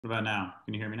What about now?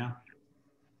 Can you hear me now?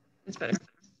 It's better.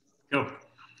 Go.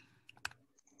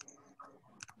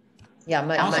 Yeah,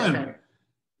 much Awesome. better.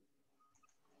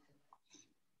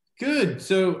 Good.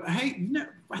 So, hey, no,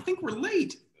 I think we're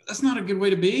late. That's not a good way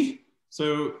to be.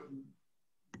 So,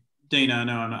 Dana, I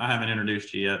know I haven't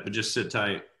introduced you yet, but just sit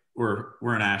tight.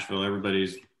 We're in Asheville.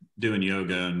 Everybody's doing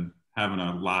yoga and having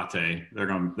a latte.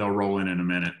 They'll roll in a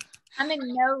minute. I'm in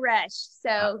no rush,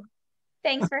 so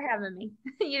thanks for having me.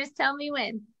 You just tell me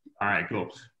when. All right,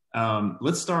 cool.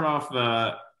 Let's start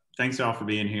off. Thanks y'all for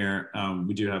being here.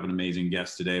 We do have an amazing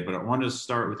guest today, but I wanted to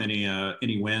start with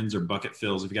any wins or bucket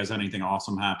fills. If you guys had anything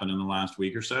awesome happen in the last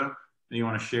week or so that you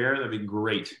want to share, that'd be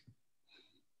great.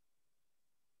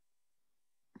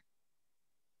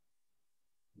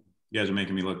 You guys are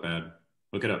making me look bad.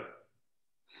 Look it up.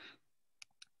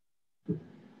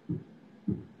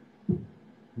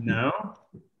 No?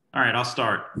 All right, I'll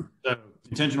start. So,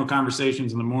 intentional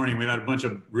conversations in the morning. We've had a bunch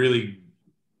of really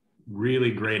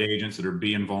great agents that are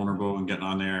being vulnerable and getting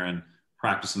on there and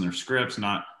practicing their scripts,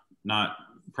 not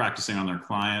practicing on their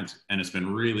clients. And it's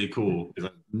been really cool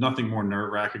because nothing more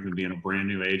nerve-wracking than being a brand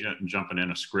new agent and jumping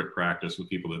in a script practice with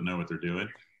people that know what they're doing.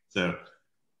 So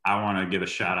I want to give a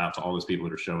shout out to all those people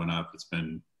that are showing up. It's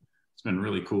been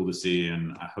really cool to see,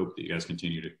 and I hope that you guys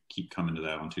continue to keep coming to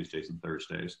that on Tuesdays and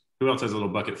Thursdays. Who else has a little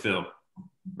bucket fill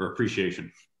or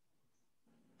appreciation?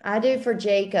 I do for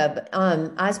Jacob.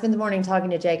 I spent the morning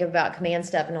talking to Jacob about command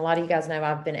stuff, and a lot of you guys know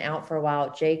I've been out for a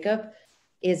while. Jacob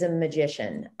is a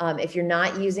magician. If you're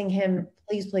not using him,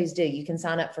 please do. You can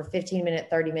sign up for 15-minute,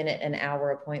 30-minute, and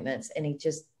hour appointments, and he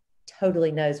just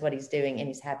totally knows what he's doing, and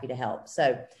he's happy to help.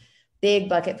 So big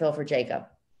bucket fill for Jacob.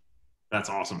 That's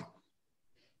awesome.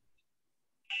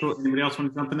 Cool. Anybody else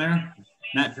want to jump in there?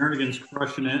 Matt Jernigan's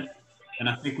crushing it, and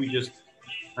I think we just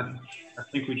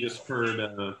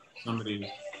heard somebody's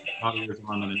audio is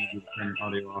on. I need you to turn your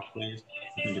audio off, please.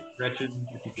 I think it's Gretchen.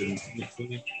 If you could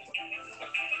please.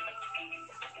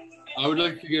 I would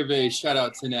like to give a shout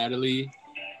out to Natalie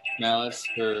Malice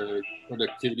for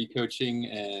productivity coaching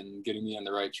and getting me on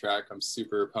the right track. I'm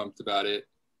super pumped about it.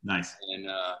 Nice. And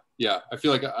yeah, I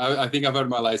feel like I think I've had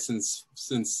my license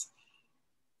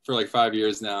for like 5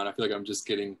 years now, and I feel like I'm just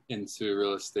getting into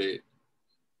real estate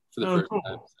for the first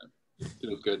time. So it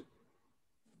feels good.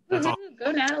 That's awesome.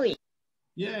 Go Natalie.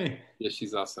 Yay. Yeah,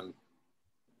 she's awesome.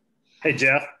 Hey,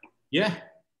 Jeff. Yeah.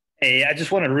 Hey, I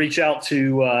just want to reach out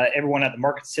to everyone at the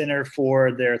Market Center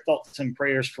for their thoughts and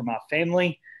prayers for my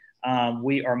family.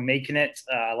 We are making it.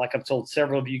 Like I've told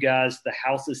several of you guys, the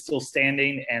house is still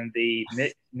standing and the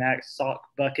Max sock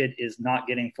bucket is not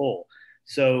getting full.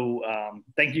 So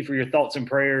thank you for your thoughts and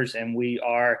prayers, and we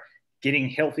are getting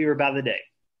healthier by the day.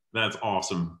 That's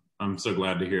awesome. I'm so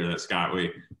glad to hear that, Scott.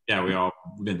 We've all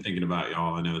been thinking about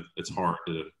y'all. I know it's hard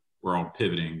we're all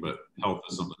pivoting, but health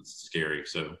is something that's scary.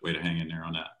 So way to hang in there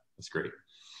on that. That's great.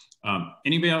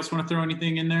 Anybody else want to throw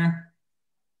anything in there?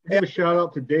 Have a shout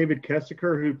out to David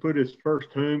Kessiker, who put his first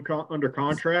home under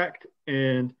contract.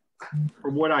 And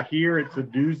from what I hear, it's a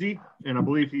doozy. And I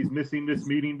believe he's missing this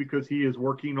meeting because he is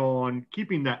working on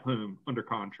keeping that home under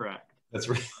contract. That's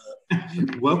right.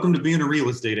 Welcome to being a real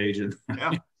estate agent.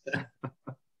 Yeah.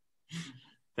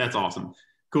 That's awesome.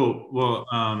 Cool. Well,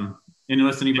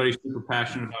 unless anybody's super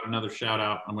passionate about another shout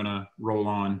out, I'm going to roll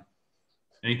on.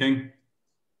 Anything?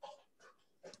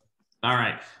 All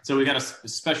right. So we got a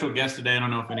special guest today. I don't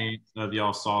know if any of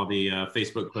y'all saw the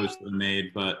Facebook post that we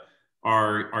made, but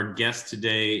our guest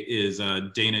today is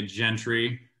Dana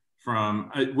Gentry from,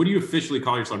 what do you officially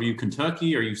call yourself? Are you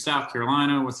Kentucky? Are you South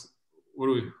Carolina? What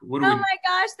do we? Oh my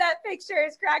gosh, that picture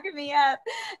is cracking me up.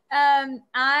 I'm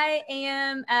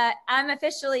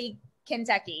officially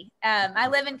Kentucky. I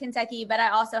live in Kentucky, but I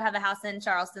also have a house in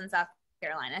Charleston, South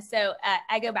Carolina. So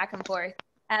I go back and forth.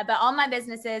 But all my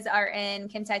businesses are in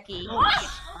Kentucky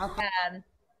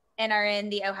and are in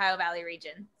the Ohio Valley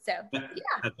region. So yeah.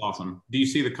 That's awesome. Do you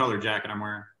see the color jacket I'm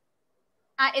wearing?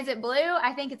 Is it blue?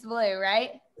 I think it's blue,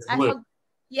 right? It's blue.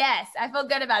 Yes, I feel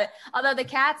good about it. Although the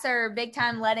Cats are big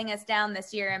time letting us down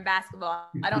this year in basketball.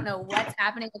 I don't know what's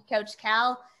happening with Coach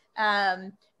Cal,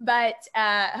 but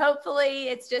hopefully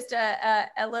it's just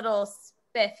a little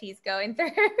spiff he's going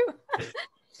through.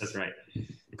 That's right.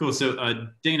 Cool. So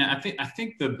Dana, I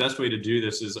think the best way to do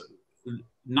this is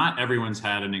not everyone's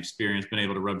had an experience, been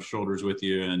able to rub shoulders with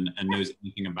you and knows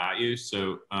anything about you.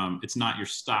 So it's not your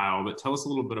style, but tell us a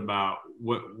little bit about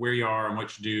where you are and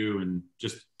what you do, and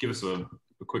just give us a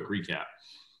quick recap.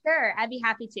 Sure, I'd be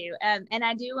happy to. And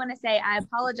I do want to say, I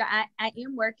apologize. I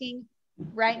am working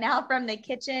right now from the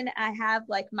kitchen. I have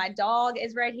my dog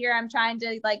is right here. I'm trying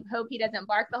to hope he doesn't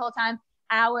bark the whole time.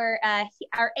 our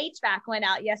HVAC went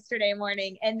out yesterday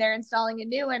morning, and they're installing a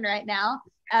new one right now.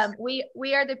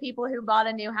 We are the people who bought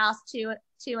a new house 2.5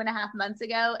 months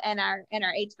ago, and our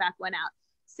HVAC went out.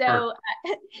 So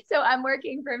so I'm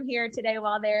working from here today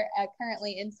while they're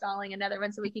currently installing another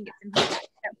one, so we can get some feedback.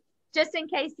 So just in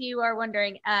case you are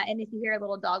wondering, and if you hear a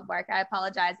little dog bark, I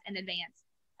apologize in advance.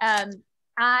 Oh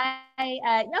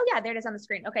yeah, there it is on the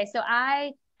screen. Okay, so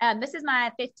this is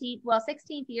my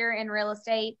 16th year in real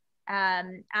estate.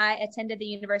 I attended the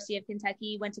University of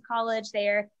Kentucky, went to college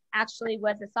there, actually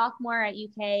was a sophomore at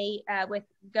UK with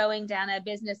going down a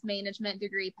business management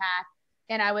degree path.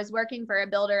 And I was working for a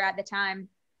builder at the time,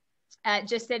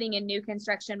 just sitting in new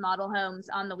construction model homes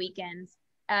on the weekends,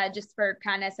 just for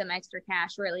kind of some extra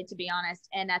cash, really, to be honest.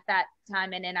 And at that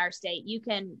time and in our state, you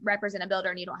can represent a builder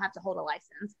and you don't have to hold a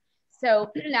license.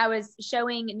 So I was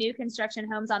showing new construction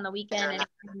homes on the weekend, and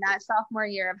in that sophomore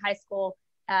year of high school,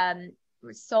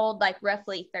 sold like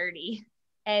roughly 30.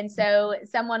 And so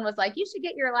someone was like, you should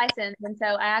get your license. And so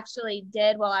I actually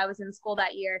did while I was in school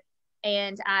that year.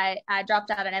 And I dropped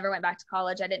out and never went back to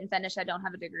college. I didn't finish. I don't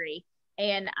have a degree.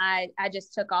 And I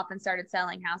just took off and started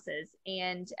selling houses.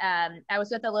 And I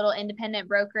was with a little independent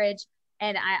brokerage.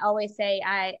 And I always say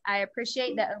I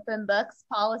appreciate the open books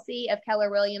policy of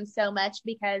Keller Williams so much,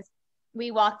 because we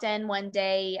walked in one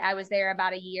day, I was there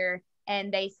about a year,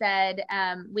 and they said,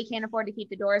 we can't afford to keep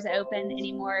the doors open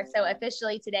anymore. So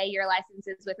officially today, your license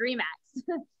is with RE/MAX.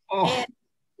 Oh. And,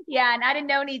 yeah, and I didn't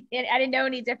know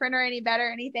any different or any better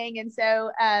or anything. And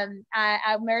so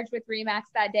I merged with RE/MAX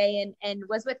that day, and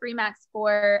was with RE/MAX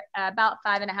for about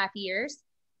 5.5 years.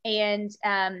 And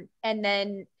then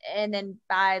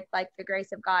by like the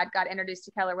grace of God, got introduced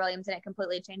to Keller Williams, and it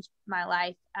completely changed my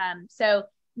life. So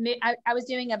I was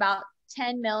doing about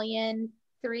 10 million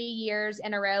 3 years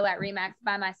in a row at RE/MAX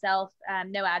by myself.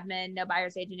 No admin, no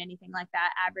buyer's agent, anything like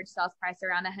that. Average sales price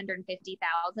around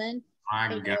 150,000.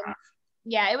 My God.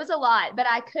 Yeah, it was a lot, but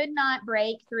I could not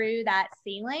break through that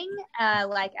ceiling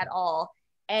like at all.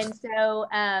 And so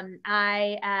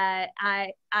I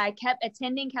kept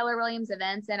attending Keller Williams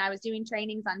events, and I was doing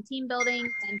trainings on team building.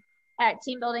 And at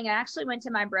team building, I actually went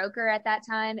to my broker at that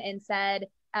time and said,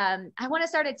 I want to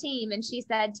start a team. And she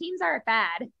said, teams are a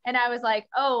fad. And I was like,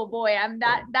 oh boy,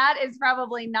 that is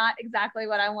probably not exactly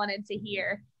what I wanted to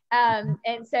hear.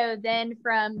 And so then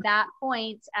from that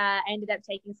point, I ended up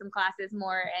taking some classes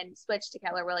more and switched to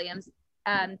Keller Williams.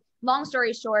 Long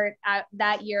story short,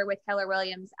 that year with Keller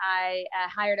Williams, I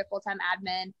hired a full-time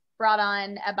admin, brought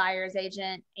on a buyer's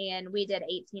agent, and we did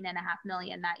 18.5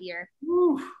 million that year.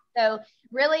 Woo. So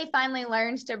really finally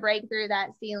learned to break through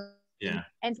that ceiling. Yeah.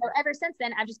 And so ever since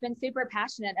then, I've just been super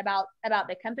passionate about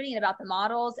the company and about the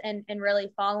models, and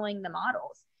really following the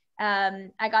models.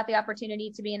 I got the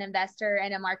opportunity to be an investor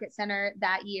in a market center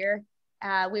that year.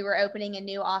 We were opening a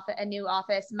new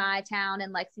office. My town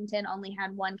in Lexington only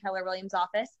had one Keller Williams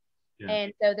office. Yeah.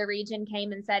 And so the region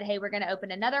came and said, hey, we're going to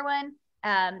open another one.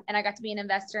 And I got to be an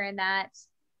investor in that.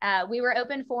 We were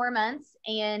open 4 months,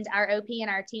 and our OP and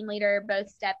our team leader both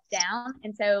stepped down.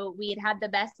 And so we had the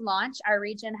best launch our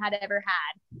region had ever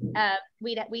had.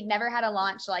 We'd never had a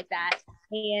launch like that.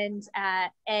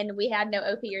 And we had no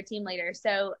OP or team leader.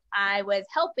 So I was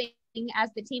helping as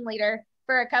the team leader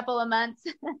for a couple of months.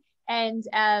 And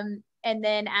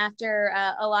then after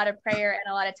a lot of prayer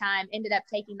and a lot of time, ended up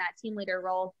taking that team leader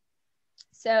role.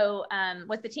 So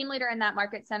with the team leader in that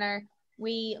market center,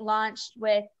 we launched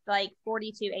with like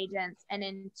 42 agents, and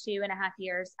in 2.5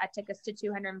 years, I took us to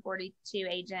 242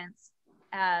 agents,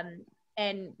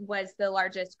 and was the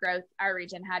largest growth our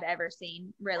region had ever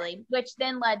seen, really, which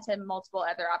then led to multiple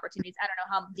other opportunities. I don't know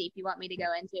how deep you want me to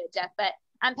go into it, Jeff, but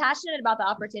I'm passionate about the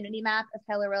opportunity map of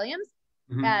Keller Williams.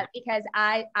 Because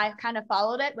I kind of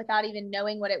followed it without even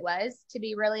knowing what it was, to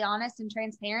be really honest and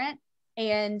transparent.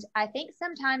 And I think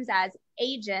sometimes as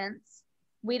agents,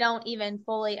 we don't even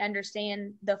fully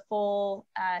understand the full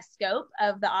scope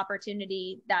of the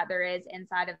opportunity that there is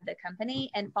inside of the company,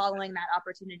 and following that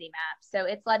opportunity map. So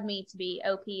it's led me to be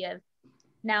OP of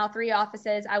now 3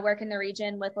 offices. I work in the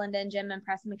region with Linda and Jim and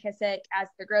Preston McKissick as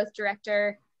the growth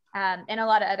director, and a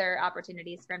lot of other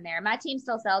opportunities from there. My team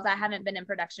still sells. I haven't been in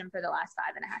production for the last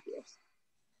 5.5 years.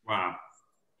 Wow.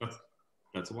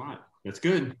 That's a lot. That's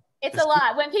good. It's a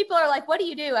lot. When people are like, what do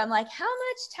you do? I'm like, how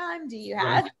much time do you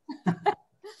have?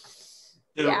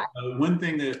 Right. So one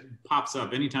thing that pops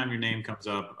up anytime your name comes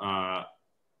up, I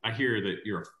hear that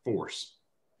you're a force.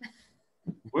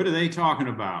 What are they talking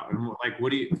about? And like,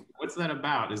 what's that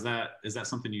about? Is that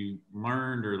something you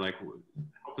learned, or like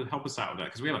help us out with that?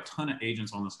 Because we have a ton of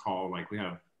agents on this call. Like, we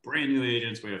have brand new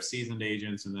agents, we have seasoned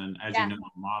agents, and then as you know, the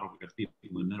model, we got people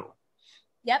in the middle.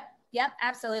 Yep. Yep,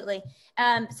 absolutely.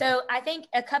 So I think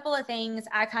a couple of things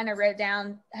I kind of wrote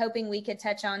down, hoping we could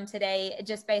touch on today,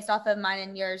 just based off of mine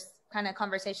and yours kind of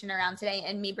conversation around today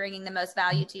and me bringing the most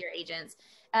value to your agents.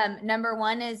 Number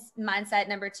one is mindset.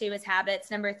 Number two is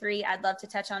habits. Number three, I'd love to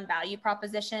touch on value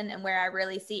proposition and where I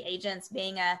really see agents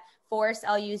being a force.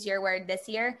 I'll use your word this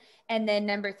year. And then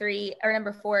number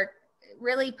four,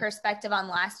 really perspective on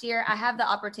last year. I have the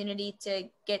opportunity to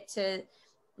get to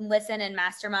listen and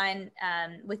mastermind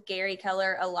with Gary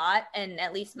Keller a lot, and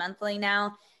at least monthly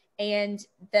now. And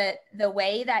the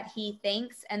way that he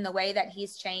thinks and the way that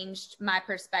he's changed my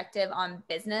perspective on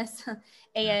business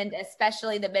and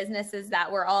especially the businesses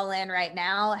that we're all in right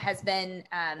now has been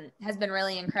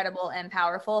really incredible and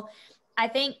powerful. I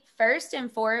think first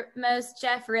and foremost,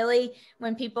 Jeff, really,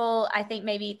 when people, I think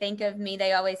maybe think of me,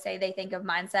 they always say they think of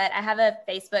mindset. I have a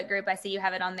Facebook group. I see you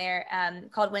have it on there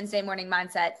called Wednesday Morning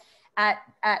Mindset. At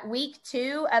week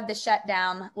 2 of the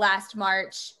shutdown last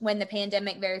March, when the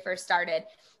pandemic very first started,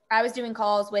 I was doing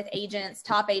calls with agents,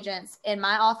 top agents in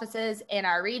my offices in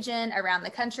our region, around the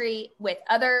country, with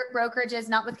other brokerages,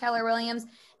 not with Keller Williams.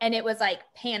 And it was like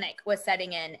panic was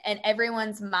setting in and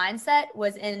everyone's mindset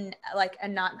was in like a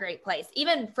not great place,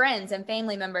 even friends and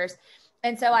family members.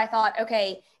 And so I thought,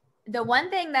 okay, the one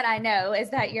thing that I know is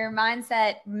that your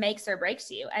mindset makes or breaks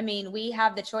you. I mean, we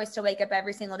have the choice to wake up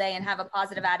every single day and have a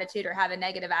positive attitude or have a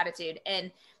negative attitude.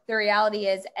 And the reality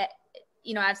is,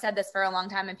 you know, I've said this for a long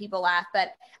time and people laugh,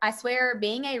 but I swear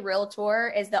being a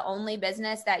realtor is the only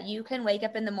business that you can wake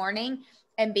up in the morning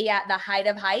and be at the height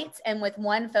of heights. And with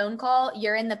one phone call,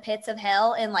 you're in the pits of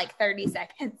hell in like 30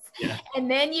 seconds. Yeah.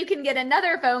 And then you can get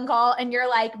another phone call and you're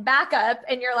like back up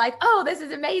and you're like, oh, this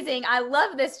is amazing. I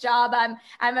love this job.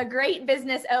 I'm a great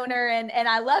business owner and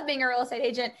I love being a real estate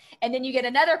agent. And then you get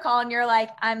another call and you're like,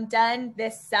 I'm done.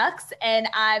 This sucks. And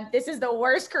this is the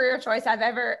worst career choice I've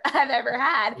ever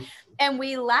had. And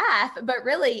we laugh, but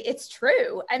really it's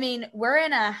true. I mean, we're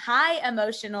in a high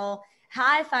emotional,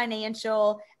 high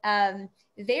financial,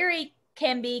 very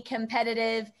can be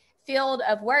competitive field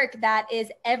of work that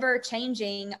is ever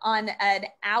changing on an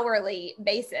hourly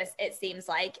basis, it seems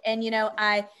like. And, you know,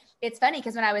 it's funny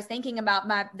because when I was thinking about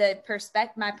my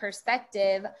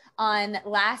perspective on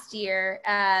last year,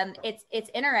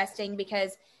 it's interesting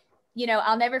because, you know,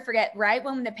 I'll never forget right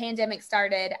when the pandemic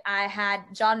started, I had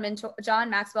John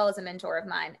Maxwell as a mentor of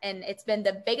mine. And it's been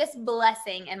the biggest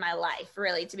blessing in my life,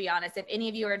 really, to be honest. If any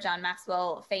of you are John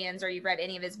Maxwell fans or you've read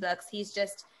any of his books,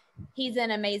 he's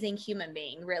an amazing human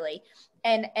being, really.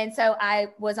 And so I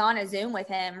was on a Zoom with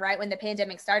him right when the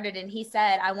pandemic started. And he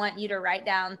said, I want you to write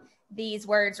down these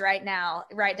words right now,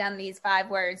 write down these 5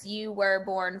 words. You were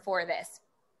born for this.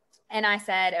 And I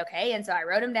said, okay. And so I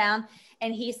wrote them down.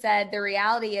 And he said, the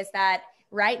reality is that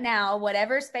right now,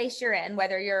 whatever space you're in,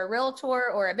 whether you're a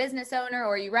realtor or a business owner,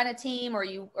 or you run a team, or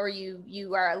you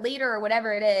are a leader or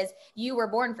whatever it is, you were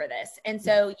born for this. And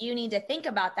so you need to think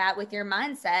about that with your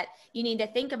mindset. You need to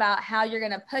think about how you're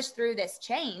going to push through this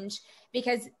change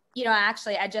because, you know,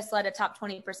 I just led a top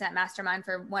 20% mastermind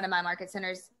for one of my market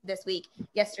centers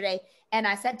yesterday. And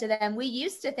I said to them, we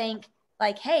used to think,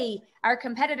 like, hey, our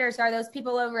competitors are those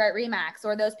people over at Remax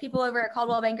or those people over at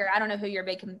Coldwell Banker. I don't know who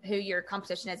your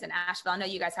competition is in Asheville. I know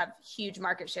you guys have huge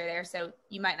market share there, so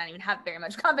you might not even have very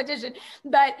much competition.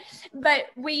 But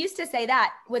we used to say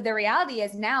that. What the reality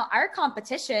is now, our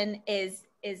competition is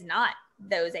not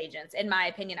those agents, in my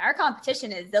opinion. Our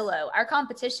competition is Zillow. Our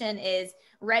competition is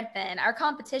Redfin. Our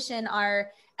competition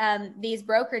are these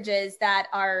brokerages that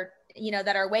are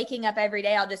waking up every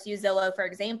day. I'll just use Zillow, for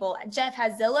example. Jeff,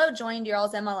 has Zillow joined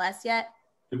y'all's MLS yet?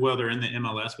 Well, they're in the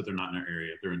MLS, but they're not in our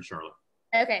area. They're in Charlotte.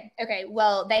 Okay.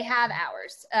 Well, they have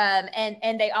ours,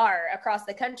 and they are across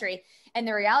the country. And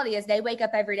the reality is they wake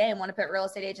up every day and want to put real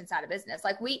estate agents out of business.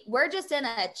 Like we're just in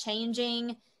a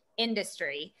changing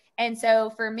industry. And so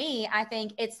for me, I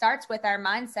think it starts with our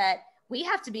mindset. We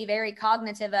have to be very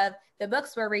cognitive of the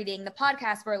books we're reading, the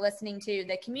podcasts we're listening to,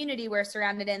 the community we're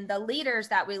surrounded in, the leaders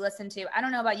that we listen to. I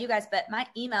don't know about you guys, but my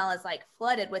email is like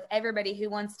flooded with everybody who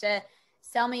wants to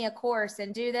sell me a course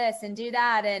and do this and do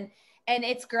that. And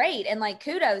it's great. And like,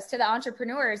 kudos to the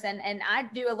entrepreneurs. And I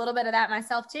do a little bit of that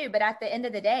myself too. But at the end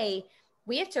of the day,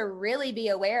 we have to really be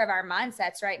aware of our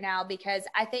mindsets right now, because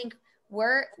I think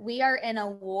we are in a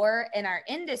war in our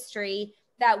industry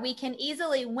that we can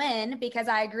easily win, because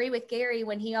I agree with Gary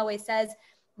when he always says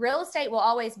real estate will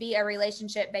always be a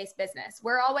relationship-based business.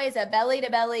 We're always a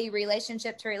belly-to-belly,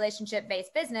 relationship-to-relationship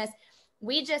based business.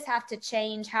 We just have to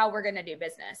change how we're going to do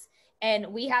business. And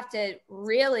we have to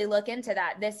really look into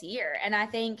that this year. And I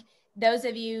think those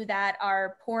of you that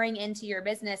are pouring into your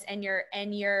business and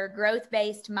your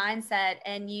growth-based mindset,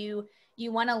 and you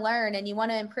you want to learn and you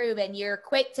want to improve and you're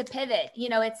quick to pivot.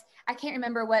 I can't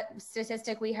remember what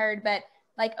statistic we heard, but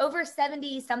like over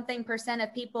 70-something%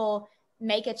 of people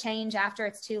make a change after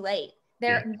it's too late.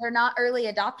 They're not early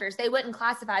adopters. They wouldn't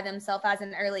classify themselves as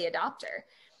an early adopter.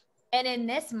 And in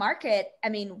this market, I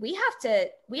mean, we have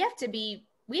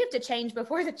to change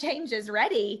before the change is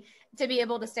ready to be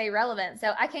able to stay relevant.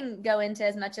 So I can go into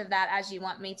as much of that as you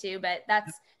want me to, but I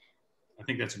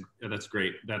think that's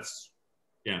great.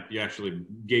 You actually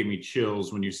gave me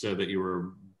chills when you said that you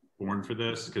were born for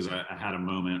this, because I had a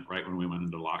moment right when we went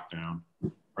into lockdown.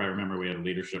 I remember we had a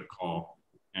leadership call,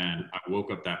 and I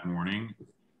woke up that morning,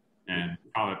 and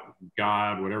call it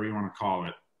God, whatever you want to call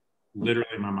it,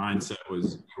 literally my mindset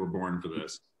was, you were born for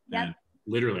this. Yep. And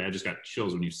literally I just got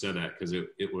chills when you said that, because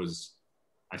it was,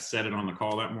 I said it on the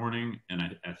call that morning, and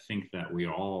I think that we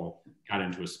all got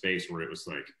into a space where it was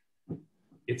like,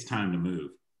 it's time to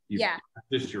move. You've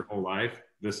practiced your whole life.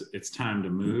 It's time to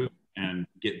move and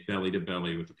get belly to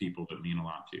belly with the people that mean a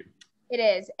lot to you. It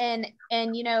is. And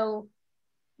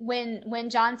when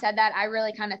John said that, I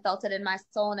really kind of felt it in my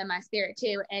soul and in my spirit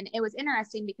too. And it was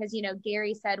interesting because,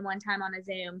 Gary said one time on a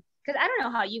Zoom, because I don't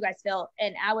know how you guys feel,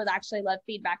 and I would actually love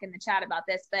feedback in the chat about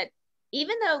this, but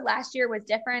even though last year was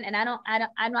different, and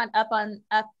I'm not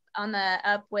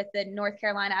up with the North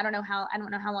Carolina. I don't know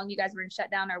how long you guys were in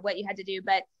shutdown or what you had to do,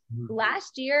 but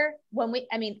last year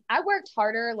I worked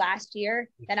harder last year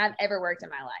than I've ever worked in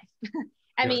my life.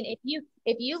 I mean,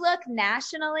 if you look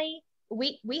nationally,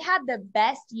 we had the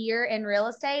best year in real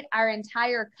estate our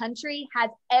entire country has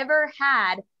ever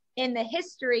had in the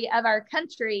history of our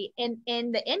country in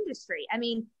the industry. I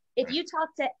mean, if you talk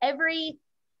to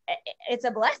it's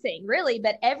a blessing really,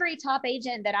 but every top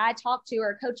agent that I talk to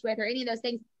or coach with or any of those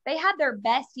things, they had their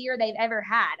best year they've ever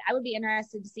had. I would be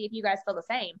interested to see if you guys feel the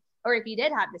same, or if you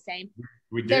did have the same.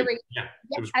 We did. It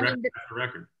was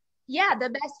record. Yeah, the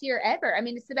best year ever. I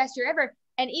mean, it's the best year ever.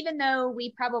 And even though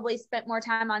we probably spent more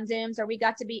time on Zooms, or we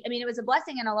got to be, it was a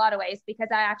blessing in a lot of ways, because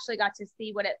I actually got to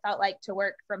see what it felt like to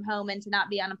work from home and to not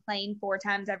be on a plane 4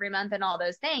 times every month and all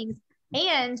those things.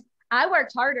 And I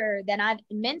worked harder than I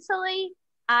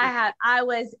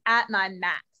was at my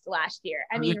max last year.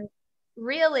 I mean,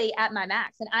 really at my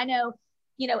max. And I know,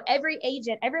 every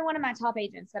one of my top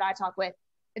agents that I talk with,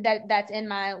 that's in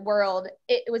my world,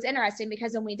 it was interesting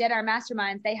because when we did our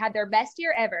masterminds, they had their best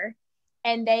year ever,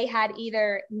 and they had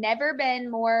either never been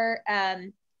more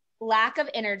lack of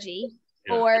energy,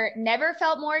 or never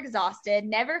felt more exhausted,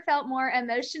 never felt more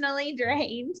emotionally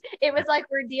drained. It was like,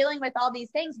 we're dealing with all these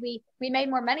things. We made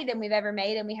more money than we've ever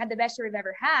made, and we had the best year we've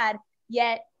ever had,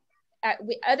 yet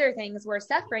other things were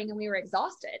suffering and we were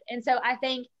exhausted. And so I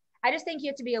just think you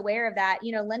have to be aware of that.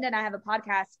 Linda and I have a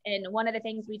podcast, and one of the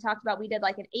things we talked about, we did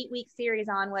like an 8-week series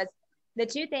on, was the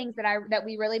 2 things that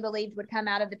we really believed would come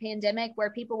out of the pandemic, where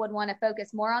people would want to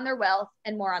focus more on their wealth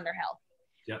and more on their health.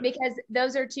 Yep. Because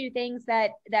those are 2 things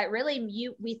that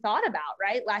really we thought about,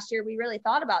 right? Last year, we really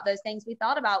thought about those things. We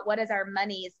thought about, what does our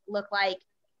monies look like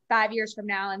 5 years from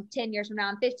now, and 10 years from now,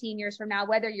 and 15 years from now,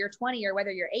 whether you're 20 or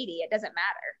whether you're 80, it doesn't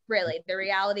matter really. The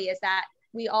reality is that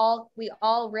we all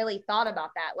really thought about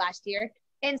that last year.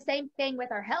 And same thing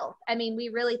with our health. I mean, we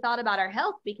really thought about our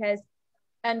health because,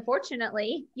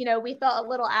 unfortunately, we felt a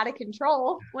little out of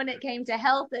control when it came to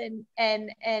health. And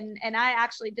I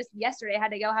actually just yesterday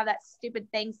had to go have that stupid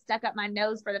thing stuck up my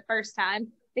nose for the first time,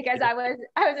 because I was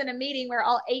in a meeting where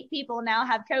all 8 people now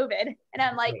have COVID, and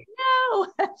I'm like, no.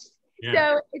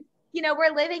 Yeah. So,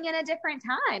 we're living in a different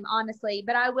time, honestly.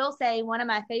 But I will say, one of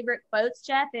my favorite quotes,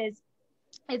 Jeff, is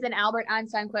an Albert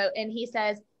Einstein quote. And he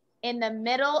says, "In the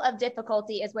middle of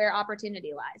difficulty is where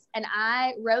opportunity lies." And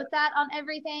I wrote that on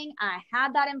everything. I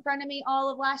had that in front of me all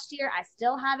of last year. I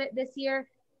still have it this year.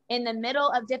 In the middle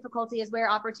of difficulty is where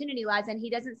opportunity lies. And he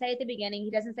doesn't say at the beginning,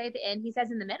 he doesn't say at the end, he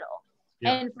says in the middle.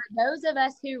 Yeah. And for those of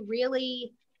us who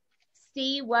really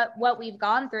see what we've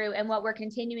gone through and what we're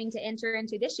continuing to enter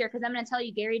into this year, because I'm going to tell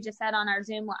you, Gary just said on our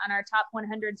top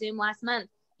 100 Zoom last month,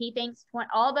 he thinks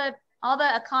all the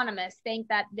economists think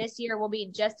that this year will be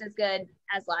just as good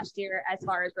as last year as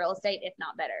far as real estate, if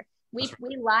not better. We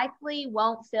likely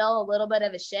won't feel a little bit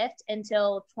of a shift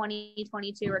until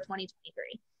 2022 or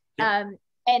 2023. Yeah.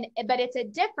 But it's a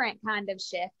different kind of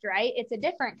shift, right? It's a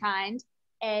different kind.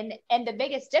 And the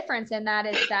biggest difference in that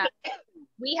is that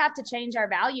we have to change our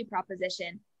value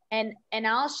proposition. And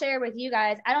I'll share with you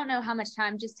guys, I don't know how much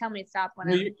time, just tell me to stop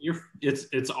whenever.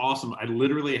 It's awesome. I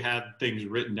literally had things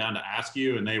written down to ask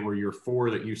you, and they were your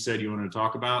 4 that you said you wanted to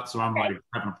talk about. So I'm like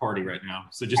having a party right now.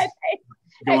 So just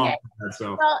go on with that.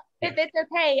 So, well, if it's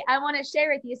okay, I want to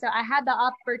share with you. So I had the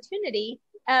opportunity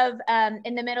of,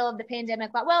 in the middle of the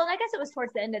pandemic, well, I guess it was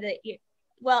towards the end of the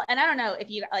well, and I don't know if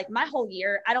you like my whole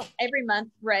year, every month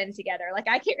run together. Like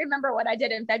I can't remember what I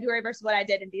did in February versus what I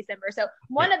did in December. So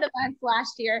one of the months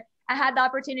last year, I had the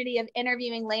opportunity of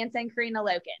interviewing Lance and Karina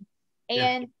Loken.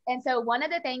 And so one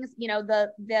of the things,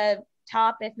 the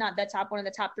top, if not the top, one of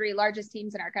the top 3 largest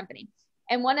teams in our company.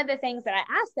 And one of the things that I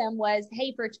asked them was,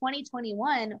 hey, for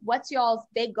 2021, what's y'all's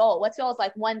big goal? What's y'all's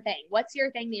like one thing? What's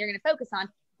your thing that you're going to focus on?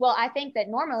 Well, I think that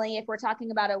normally if we're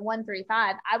talking about a 1 through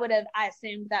 5, I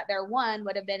assumed that their one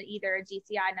would have been either a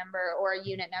GCI number or a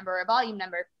unit number or a volume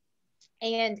number.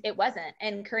 And it wasn't.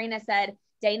 And Karina said,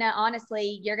 Dana,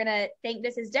 honestly, you're going to think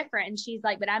this is different. And she's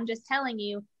like, but I'm just telling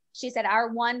you, she said, our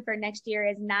one for next year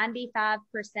is 95%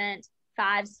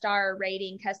 5-star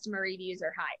rating customer reviews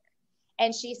or higher.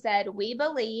 And she said, we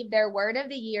believe their word of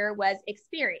the year was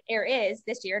experience, or is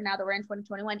this year, now that we're in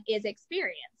 2021, is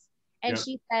experience. And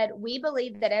she said, we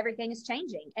believe that everything is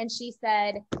changing. And she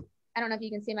said, I don't know if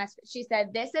you can see she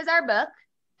said, this is our book.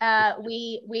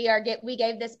 We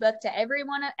gave this book to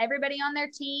everybody on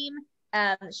their team.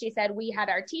 She said, we had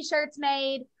our t-shirts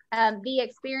made, the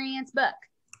experience book.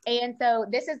 And so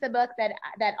this is the book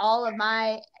that all of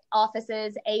my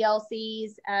offices,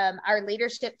 ALCs, our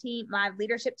leadership team, my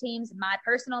leadership teams, my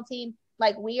personal team,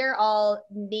 like we are all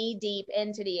knee deep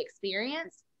into the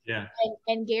experience. Yeah.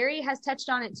 And Gary has touched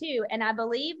on it too. And I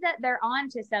believe that they're on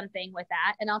to something with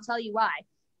that. And I'll tell you why.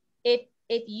 If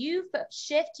you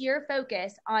shift your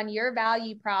focus on your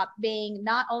value prop being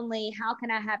not only how can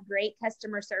I have great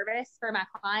customer service for my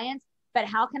clients, but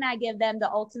how can I give them the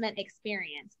ultimate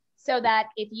experience, so that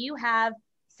if you have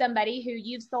somebody who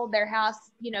you've sold their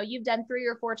house, you've done 3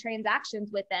 or 4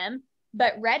 transactions with them,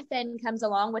 but Redfin comes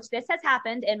along, which this has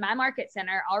happened in my market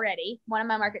center already. One of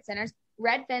my market centers,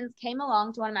 Redfin came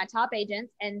along to one of my top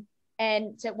agents and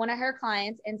to one of her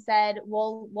clients and said,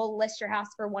 we'll list your house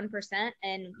for 1%,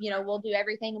 and we'll do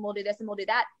everything, and we'll do this and we'll do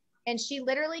that. And she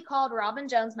literally called Robin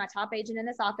Jones, my top agent in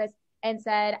this office, and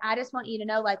said, I just want you to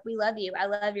know, like, we love you. I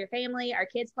love your family. Our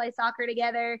kids play soccer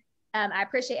together. I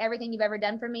appreciate everything you've ever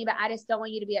done for me, but I just don't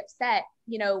want you to be upset.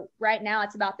 Right now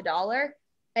it's about the dollar,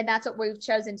 and that's what we've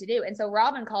chosen to do. And so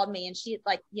Robin called me, and she's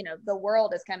like, the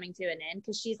world is coming to an end,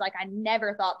 because she's like, I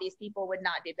never thought these people would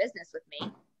not do business with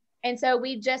me. And so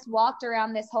we just walked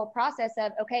around this whole process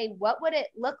of, okay, what would it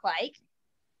look like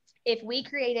if we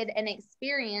created an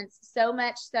experience so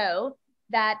much so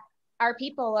that our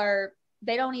people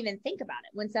they don't even think about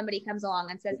it when somebody comes along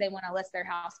and says they want to list their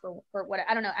house for what,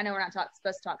 I don't know. I know we're not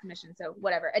supposed to talk commission, so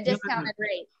whatever, a discounted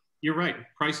rate. You're right.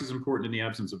 Price is important in the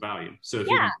absence of value. So if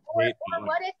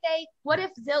what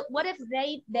if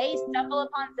they stumble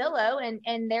upon Zillow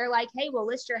and they're like, hey, we'll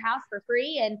list your house for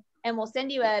free and we'll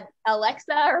send you a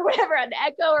Alexa or whatever, an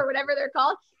Echo or whatever they're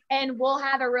called, and we'll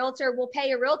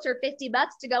pay a realtor $50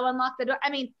 to go unlock the door.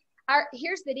 I mean,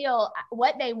 here's the deal.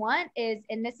 What they want is,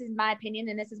 and this is my opinion,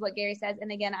 and this is what Gary says.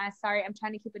 And again, I'm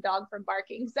trying to keep a dog from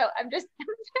barking. So I'm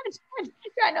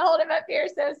trying to hold him up here.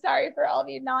 So sorry for all of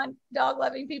you non-dog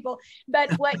loving people.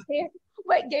 But what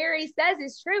Gary says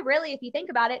is true. Really, if you think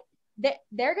about it, they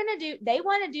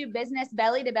want to do business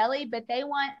belly to belly, but they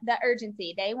want the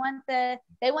urgency. They want the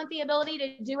ability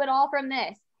to do it all from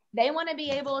this. They want to be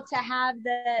able to have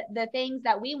the things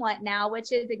that we want now,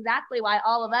 which is exactly why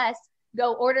all of us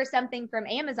go order something from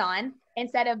Amazon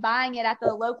instead of buying it at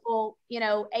the local,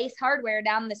 Ace Hardware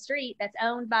down the street that's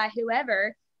owned by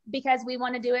whoever, because we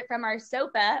want to do it from our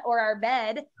sofa or our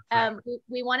bed.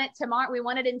 We want it tomorrow. We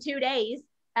want it in 2 days.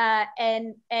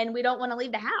 And we don't want to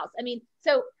leave the house. I mean,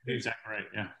 so exactly right.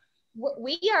 Yeah.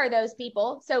 We are those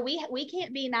people. So we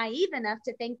can't be naive enough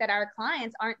to think that our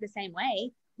clients aren't the same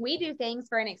way. We do things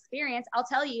for an experience. I'll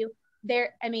tell you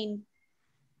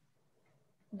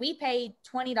we paid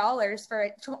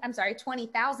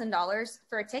 $20,000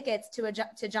 for tickets to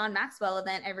John Maxwell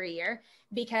event every year,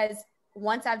 because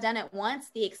once I've done it once,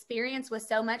 the experience was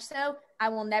so much so I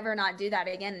will never not do that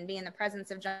again and be in the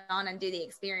presence of John and do the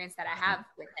experience that I have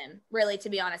with him. Really, to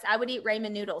be honest, I would eat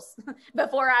ramen noodles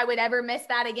before I would ever miss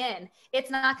that again. It's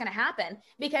not going to happen,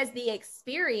 because the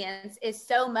experience is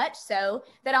so much so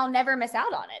that I'll never miss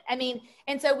out on it. I mean,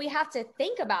 and so we have to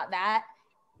think about that.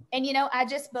 And, I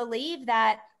just believe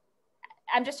that,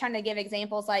 I'm just trying to give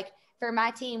examples. Like for my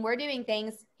team, we're doing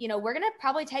things, we're going to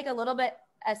probably take a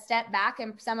step back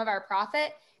in some of our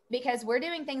profit, because we're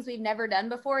doing things we've never done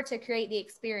before to create the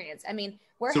experience. I mean,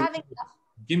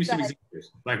 give me some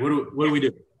examples. Like, what do we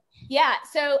do? Yeah.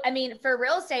 So, I mean, for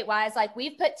real estate wise, like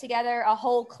we've put together a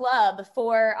whole club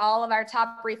for all of our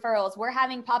top referrals. We're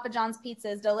having Papa John's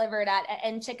pizzas delivered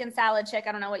and chicken salad chick.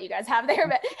 I don't know what you guys have there,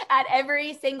 but at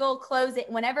every single closing,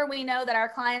 whenever we know that our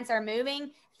clients are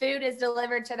moving, food is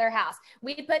delivered to their house.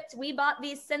 We bought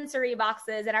these sensory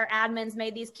boxes and our admins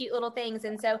made these cute little things.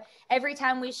 And so every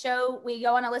time we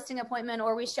go on a listing appointment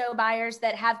or we show buyers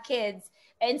that have kids,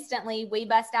 instantly we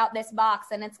bust out this box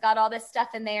and it's got all this stuff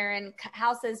in there and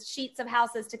sheets of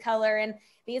houses to color and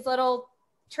these little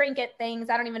trinket things.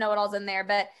 I don't even know what all's in there,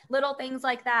 but little things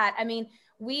like that. I mean,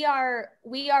 we are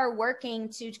working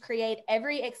to create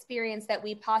every experience that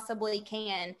we possibly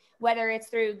can, whether it's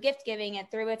through gift giving and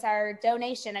through it's our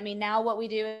donation. I mean, now what we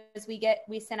do is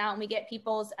we send out and we get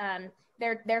people's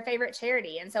their favorite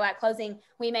charity. And so at closing,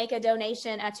 we make a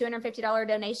donation, a $250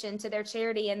 donation to their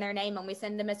charity in their name, and we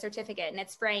send them a certificate and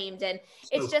it's framed. And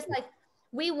it's just like,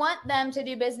 we want them to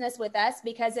do business with us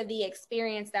because of the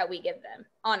experience that we give them,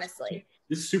 honestly.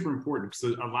 This is super important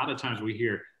because a lot of times we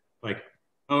hear like,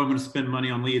 oh, I'm going to spend money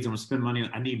on leads. I'm going to spend money.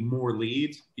 I need more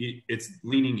leads. It's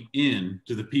leaning in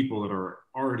to the people that are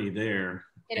already there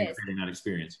and creating that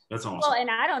experience. That's awesome. Well, and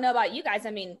I don't know about you guys.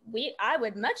 I mean, I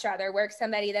would much rather work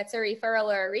somebody that's a referral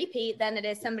or a repeat than it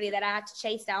is somebody that I have to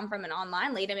chase down from an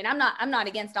online lead. I mean, I'm not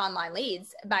against online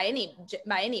leads by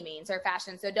any means or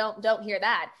fashion. So don't hear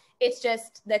that. It's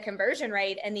just the conversion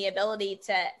rate and the ability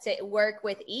to work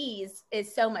with ease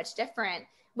is so much different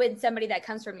with somebody that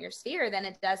comes from your sphere than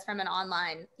it does from an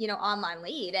online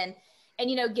lead. And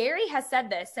Gary has said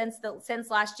this since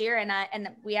last year, and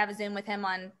we have a Zoom with him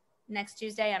on next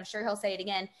Tuesday. I'm sure he'll say it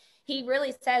again. He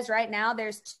really says right now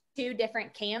there's two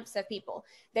different camps of people.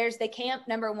 There's the camp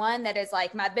number one that is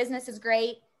like, my business is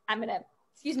great. I'm going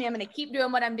to keep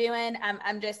doing what I'm doing.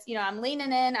 I'm just, I'm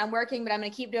leaning in, I'm working, but I'm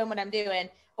going to keep doing what I'm doing.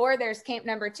 Or there's camp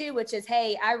number two, which is,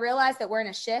 hey, I realize that we're in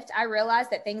a shift. I realize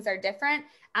that things are different.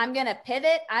 I'm going to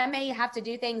pivot. I may have to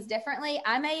do things differently.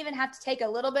 I may even have to take a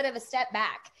little bit of a step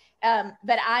back.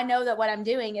 But I know that what I'm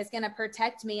doing is going to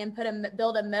protect me and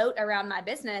build a moat around my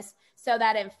business so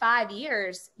that in 5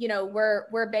 years,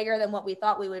 we're bigger than what we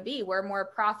thought we would be. We're more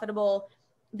profitable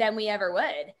than we ever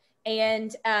would.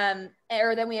 And,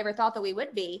 or than we ever thought that we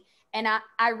would be. And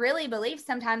I really believe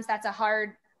sometimes that's a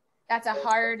hard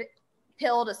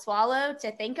pill to swallow,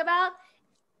 to think about.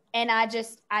 And I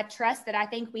trust that I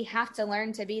think we have to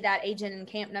learn to be that agent in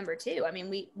camp number two. I mean,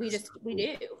 we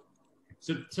do.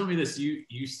 So tell me this,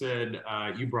 you said,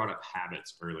 you brought up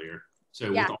habits earlier.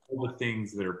 So Yeah. With all the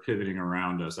things that are pivoting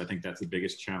around us, I think that's the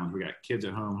biggest challenge. We got kids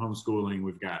at home, homeschooling.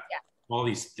 We've got all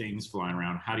these things flying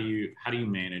around. How do you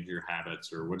manage your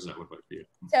habits, or what does that look like for you?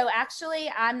 So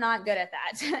actually, I'm not good at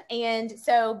that. And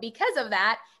so because of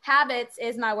that, habits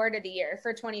is my word of the year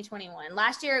for 2021.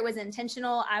 Last year, it was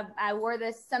intentional. I wore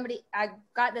this, I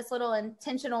got this little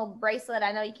intentional bracelet.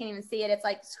 I know you can't even see it. It's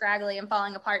like scraggly and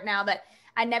falling apart now, but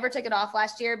I never took it off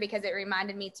last year because it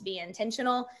reminded me to be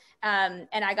intentional. And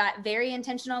I got very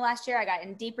intentional last year. I got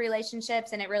in deep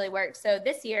relationships and it really worked. So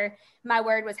this year, my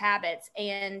word was habits.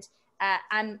 And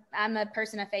I'm a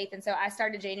person of faith. And so I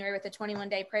started January with a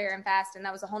 21-day prayer and fast, and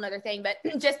that was a whole nother thing. But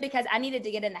just because I needed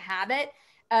to get in the habit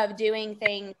of doing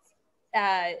things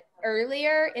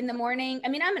earlier in the morning. I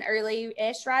mean, I'm an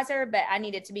early-ish riser, but I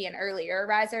needed to be an earlier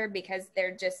riser because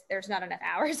there's not enough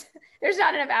hours. There's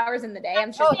not enough hours in the day.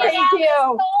 I'm sure. Thank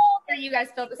you. You guys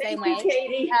felt the same Thank way. you,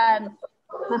 Katie.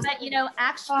 But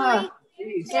actually,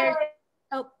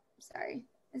 sorry.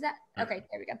 Is that okay?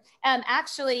 There we go.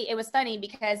 Actually, it was funny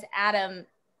because Adam,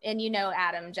 and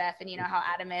Adam, Jeff, and you know how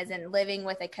Adam is, and living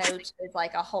with a coach is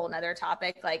like a whole nother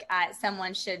topic. Like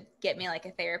someone should get me like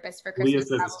a therapist for Christmas.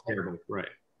 Leah says it's terrible, right?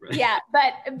 Yeah,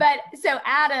 but so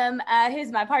Adam,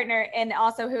 who's my partner and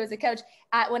also who is a coach,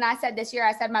 when I said this year,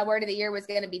 I said my word of the year was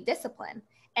going to be discipline.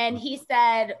 And he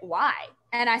said, why?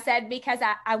 And I said, because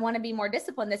I want to be more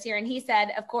disciplined this year. And he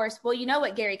said, of course, well, you know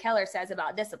what Gary Keller says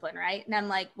about discipline, right? And I'm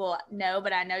like, well, no,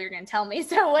 but I know you're going to tell me.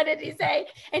 So what did he say?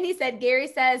 And he said, Gary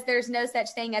says there's no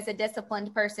such thing as a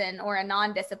disciplined person or a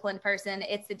non-disciplined person.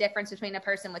 It's the difference between a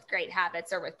person with great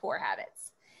habits or with poor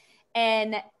habits.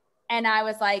 And I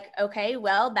was like, okay,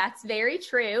 well, that's very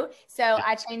true. So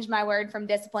I changed my word from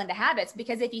discipline to habits,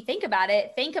 because if you think about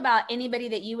it, think about anybody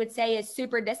that you would say is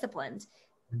super disciplined.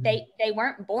 They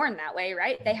weren't born that way,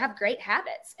 right? They have great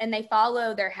habits and they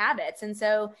follow their habits. And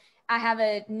so I have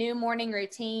a new morning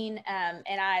routine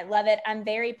and I love it. I'm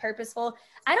very purposeful.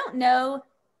 I don't know.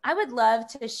 I would love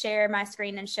to share my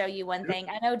screen and show you one thing.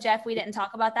 I know, Jeff, we didn't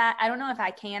talk about that. I don't know if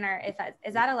I can, or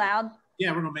is that allowed?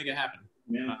 Yeah, we're going to make it happen.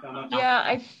 Yeah,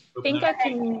 I think I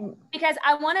can. Because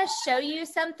I want to show you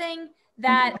something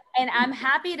that, and I'm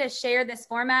happy to share this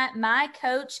format. My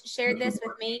coach shared this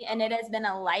with me and it has been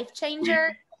a life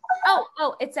changer.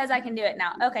 Oh, it says I can do it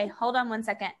now. Okay, hold on one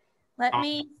second. Let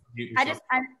me, I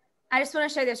just want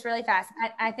to show this really fast.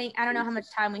 I don't know how much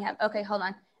time we have. Okay, hold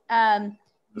on.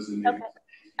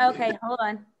 Okay, hold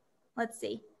on. let's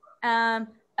see.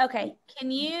 Okay.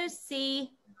 Can you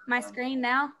see my screen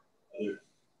now?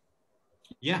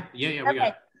 Yeah. We okay. got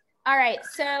it. All right.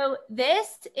 So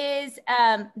this is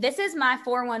my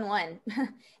 411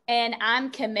 and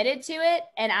I'm committed to it.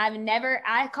 And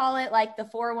I call it like the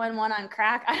 411 on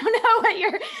crack. I don't know what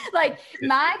you're like.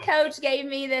 My coach gave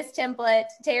me this template,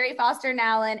 Terry Foster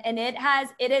Nowlin, and it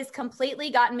has completely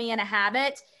gotten me in a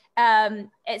habit.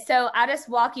 So I'll just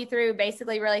walk you through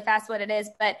basically really fast what it is,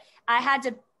 but I had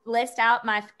to list out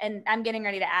and I'm getting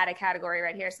ready to add a category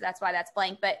right here. So that's why that's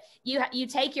blank, but you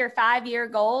take your 5-year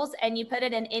goals and you put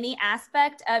it in any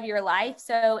aspect of your life.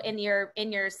 So in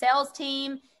your sales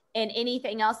team, in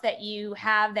anything else that you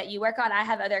have that you work on, I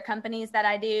have other companies that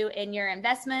I do, in your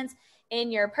investments,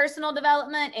 in your personal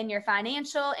development, in your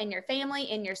financial, in your family,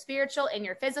 in your spiritual, in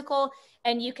your physical.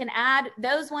 And you can add,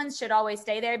 those ones should always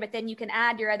stay there, but then you can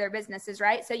add your other businesses,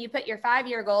 right? So you put your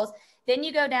 5-year goals, then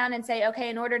you go down and say, okay,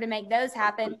 in order to make those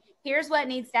happen, here's what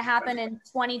needs to happen in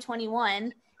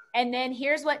 2021. And then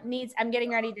here's what needs, I'm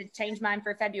getting ready to change mine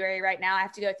for February right now. I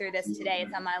have to go through this today.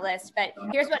 It's on my list, but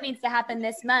here's what needs to happen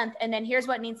this month. And then here's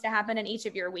what needs to happen in each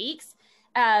of your weeks.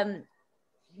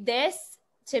 This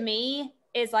to me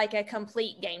is like a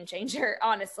complete game changer,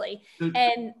 honestly.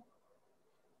 And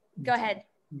go ahead.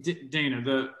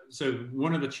 Dana, so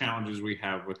one of the challenges we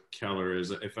have with Keller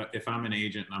is if I'm an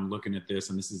agent and I'm looking at this,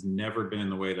 and this has never been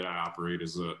the way that I operate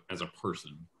as a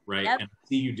person, right? Yep. And I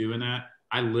see you doing that,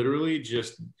 I literally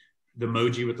just, the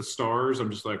emoji with the stars, I'm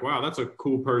just like, wow, that's a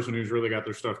cool person who's really got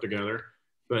their stuff together.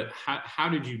 But how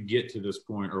did you get to this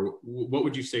point, or what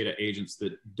would you say to agents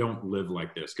that don't live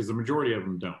like this? Because the majority of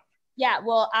them don't. Yeah,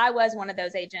 well, I was one of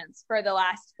those agents for the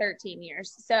last 13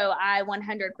 years. So I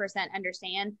 100%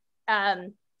 understand.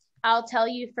 I'll tell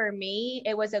you, for me,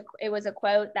 it was a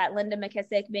quote that Linda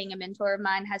McKissick, being a mentor of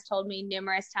mine, has told me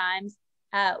numerous times.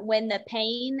 When the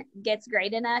pain gets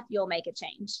great enough, you'll make a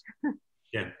change.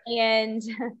 Yeah.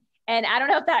 And I don't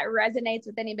know if that resonates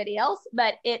with anybody else,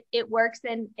 but it works,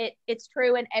 and it's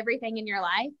true in everything in your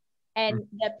life. And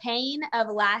the pain of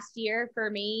last year for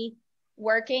me,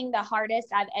 working the hardest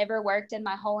I've ever worked in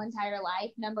my whole entire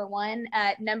life, number one.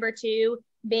 Number two,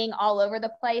 being all over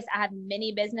the place. I have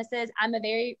many businesses. I'm a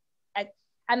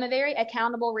very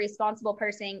accountable, responsible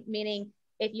person, meaning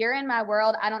if you're in my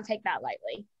world, I don't take that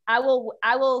lightly. I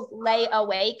will lay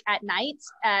awake at night.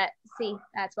 See,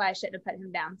 that's why I shouldn't have put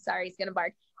him down. Sorry, he's going to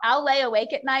bark. I'll lay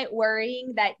awake at night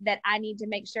worrying that I need to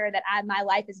make sure that my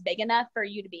life is big enough for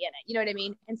you to be in it. You know what I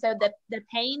mean? And so the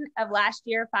pain of last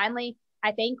year finally,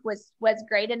 I think was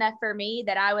great enough for me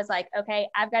that I was like, okay,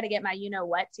 I've got to get my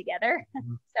what together.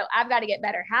 So I've got to get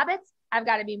better habits. I've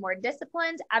got to be more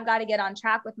disciplined. I've got to get on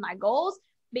track with my goals,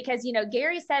 because,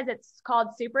 Gary says it's called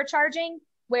supercharging,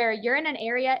 where you're in an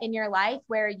area in your life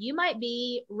where you might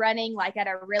be running like at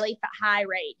a really high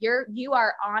rate. You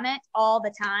are on it all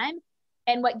the time.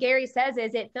 And what Gary says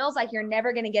is it feels like you're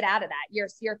never going to get out of that.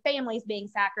 Your family's being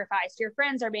sacrificed. Your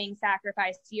friends are being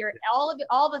sacrificed. All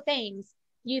the things.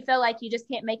 You feel like you just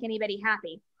can't make anybody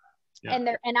happy. Yeah.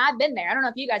 And I've been there. I don't know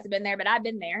if you guys have been there, but I've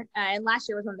been there. And last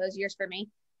year was one of those years for me.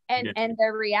 And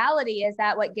the reality is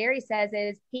that what Gary says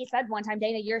is, he said one time,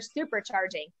 Dana, you're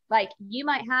supercharging. Like, you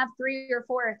might have 3 or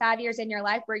 4 or 5 years in your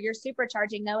life where you're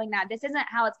supercharging, knowing that this isn't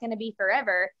how it's going to be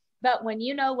forever. But when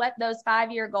you know what those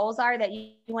 5-year goals are that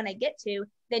you want to get to,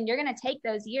 then you're going to take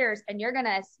those years and you're going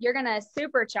to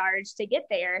supercharge to get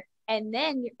there. And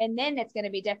then it's going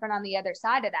to be different on the other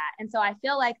side of that. And so I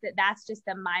feel like that's just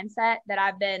the mindset that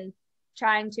I've been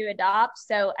trying to adopt.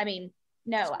 So, I mean,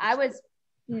 I was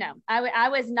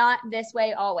not this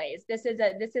way always. This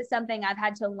is something I've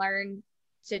had to learn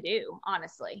to do,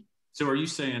 honestly. So are you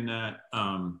saying that,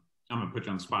 I'm going to put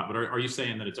you on the spot, but are you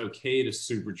saying that it's okay to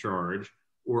supercharge,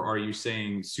 or are you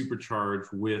saying supercharge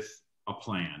with a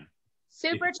plan?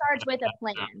 Supercharge with a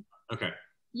plan. Okay.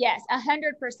 Yes,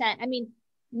 100%. I mean,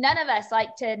 none of us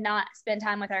like to not spend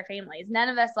time with our families. None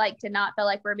of us like to not feel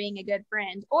like we're being a good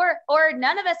friend, or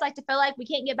none of us like to feel like we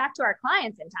can't get back to our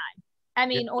clients in time. I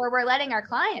mean, or we're letting our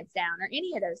clients down, or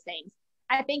any of those things.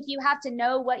 I think you have to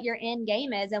know what your end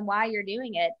game is and why you're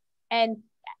doing it. And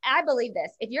I believe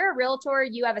this: if you're a realtor,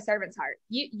 you have a servant's heart.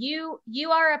 You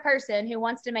are a person who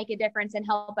wants to make a difference and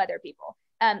help other people.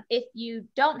 If you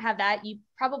don't have that, you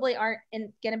probably aren't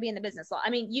going to be in the business long.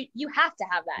 I mean, you have to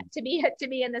have that to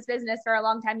be in this business for a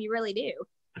long time. You really do.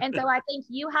 And so I think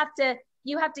you have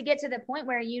to get to the point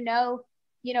where you know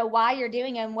why you're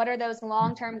doing it and what are those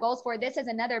long-term goals for. This is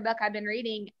another book I've been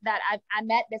reading that I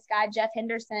met this guy, Jeff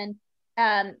Henderson,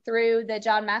 through the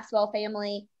John Maxwell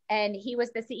family. and he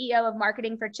was the CEO of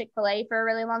marketing for Chick-fil-A for a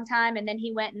really long time. And then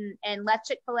he went and left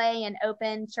Chick-fil-A and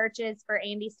opened churches for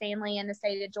Andy Stanley in the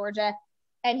state of Georgia.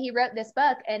 And he wrote this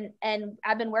book, and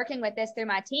I've been working with this through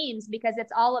my teams, because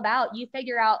it's all about, you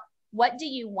figure out, what do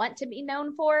you want to be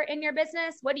known for in your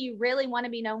business? What do you really want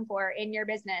to be known for in your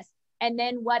business? And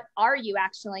then what are you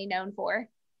actually known for?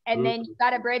 And then you've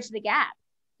got to bridge the gap.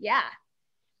 Yeah.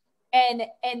 And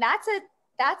that's a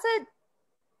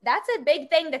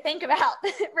big thing to think about,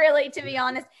 really, to be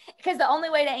honest, because the only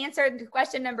way to answer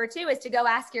question number 2 is to go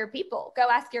ask your people, go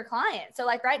ask your clients. So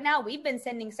like right now, we've been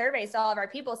sending surveys to all of our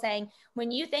people saying,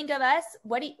 when you think of us,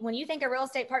 when you think of Real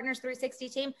Estate Partners 360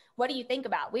 team, what do you think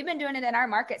about? We've been doing it in our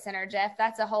market center, Jeff.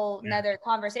 That's a whole nother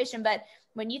conversation. But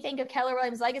when you think of Keller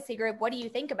Williams Legacy Group, what do you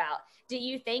think about? Do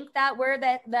you think that we're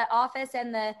the office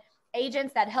and the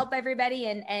agents that help everybody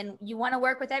and you want to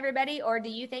work with everybody? Or do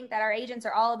you think that our agents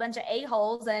are all a bunch of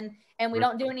a-holes and we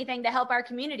don't do anything to help our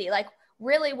community? Like,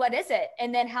 really, what is it?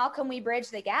 And then how can we bridge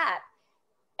the gap?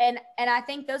 And I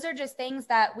think those are just things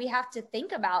that we have to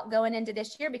think about going into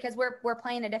this year, because we're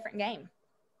playing a different game.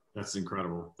 That's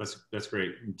incredible. That's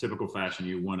great. In typical fashion,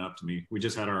 you went up to me. We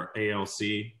just had our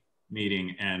ALC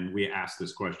meeting and we asked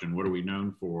this question: what are we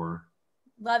known for?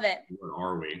 Love it. What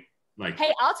are we? Like,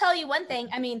 hey, I'll tell you one thing.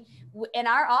 I mean, in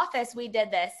our office, we did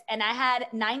this, and I had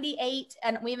 98,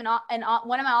 and we even in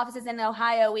one of my offices in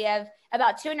Ohio, we have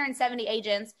about 270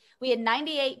 agents. We had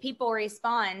 98 people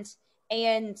respond,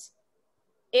 and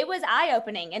it was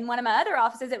eye-opening. In one of my other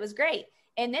offices, it was great.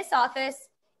 In this office,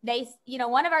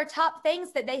 one of our top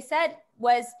things that they said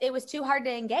was it was too hard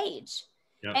to engage.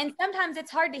 Yep. And sometimes it's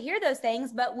hard to hear those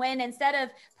things, but when instead of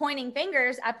pointing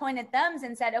fingers, I pointed thumbs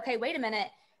and said, okay, wait a minute.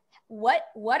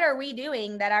 What are we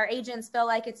doing that our agents feel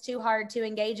like it's too hard to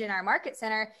engage in our market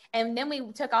center? And then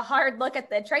we took a hard look at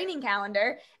the training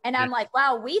calendar, and I'm like,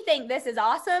 wow, we think this is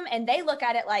awesome. And they look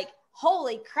at it like,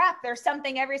 holy crap, there's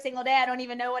something every single day. I don't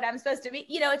even know what I'm supposed to be.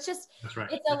 It's just,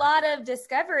 it's a lot of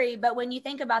discovery. But when you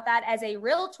think about that as a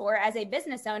realtor, as a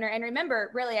business owner, and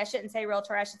remember, really, I shouldn't say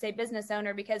realtor, I should say business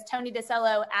owner, because Tony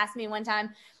DeCello asked me one time,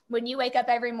 when you wake up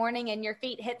every morning and your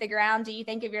feet hit the ground, do you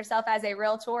think of yourself as a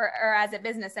realtor or as a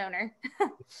business owner?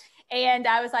 And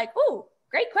I was like, ooh,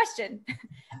 great question.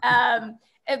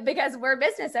 Because we're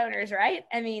business owners, right?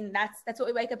 I mean, that's what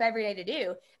we wake up every day to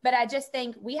do. But I just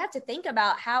think we have to think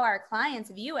about how our clients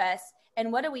view us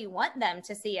and what do we want them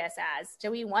to see us as?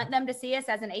 Do we want them to see us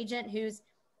as an agent who's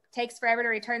takes forever to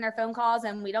return their phone calls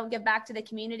and we don't give back to the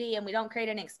community and we don't create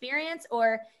an experience?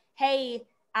 Or, hey,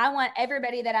 I want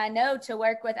everybody that I know to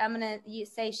work with, I'm going to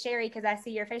say Sherry, because I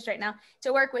see your face right now,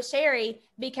 to work with Sherry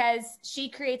because she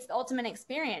creates the ultimate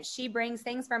experience. She brings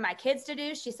things for my kids to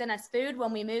do. She sent us food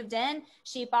when we moved in.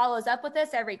 She follows up with us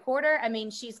every quarter. I mean,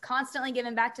 she's constantly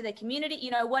giving back to the community,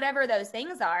 whatever those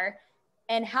things are.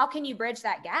 And how can you bridge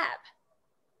that gap?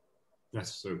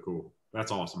 That's so cool.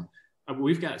 That's awesome.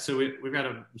 We've got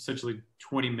essentially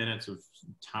 20 minutes of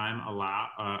time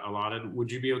allotted.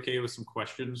 Would you be okay with some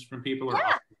questions from people?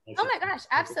 Yeah. Oh my gosh,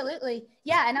 absolutely.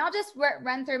 Yeah, and I'll just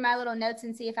run through my little notes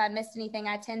and see if I missed anything.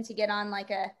 I tend to get on like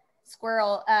a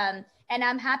squirrel. And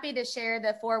I'm happy to share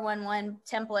the 411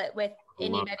 template with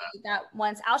anybody that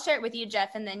wants. I'll share it with you,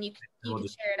 Jeff, and then you can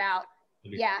share it out.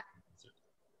 Yeah.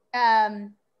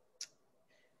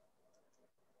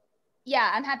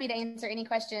 Yeah, I'm happy to answer any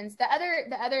questions. The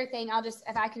other thing,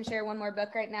 if I can share one more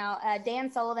book right now,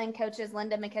 Dan Sullivan coaches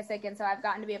Linda McKissick. And so I've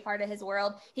gotten to be a part of his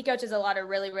world. He coaches a lot of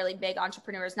really, really big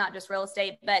entrepreneurs, not just real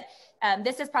estate, but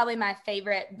this is probably my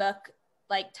favorite book,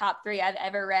 like top 3 I've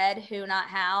ever read, Who Not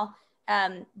How.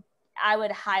 I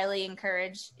would highly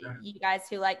encourage you guys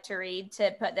who like to read to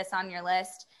put this on your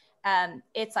list.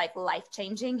 It's like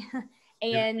life-changing.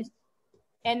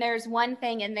 And there's one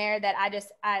thing in there that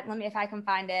let me, if I can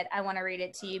find it, I want to read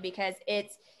it to you because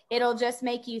it'll just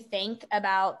make you think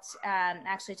about,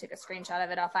 actually took a screenshot of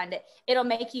it. I'll find it. It'll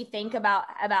make you think about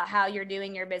how you're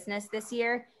doing your business this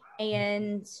year.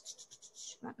 And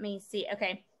let me see.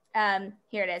 Okay.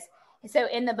 Here it is. So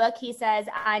in the book, he says,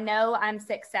 I know I'm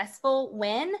successful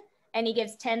when, and he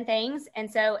gives 10 things. And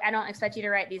so I don't expect you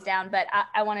to write these down, but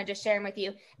I want to just share them with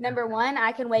you. Number 1,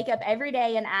 I can wake up every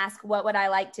day and ask, what would I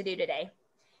like to do today?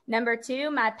 Number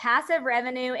 2, my passive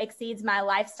revenue exceeds my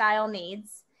lifestyle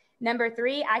needs. Number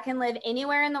 3, I can live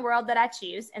anywhere in the world that I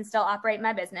choose and still operate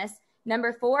my business.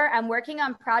 Number 4, I'm working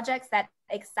on projects that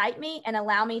excite me and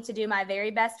allow me to do my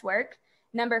very best work.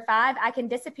 Number 5, I can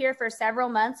disappear for several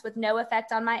months with no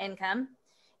effect on my income.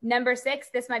 Number 6,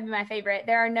 this might be my favorite.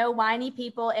 There are no whiny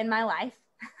people in my life.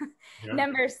 Yeah.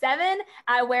 Number 7,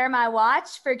 I wear my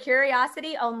watch for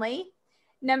curiosity only.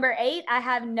 Number 8, I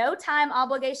have no time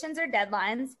obligations or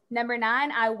deadlines. Number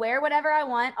 9, I wear whatever I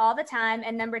want all the time.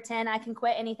 And number 10, I can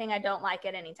quit anything I don't like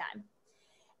at any time.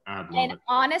 And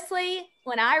honestly,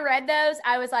 when I read those,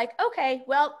 I was like, okay,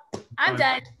 well, I'm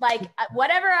done. Like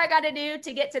whatever I got to do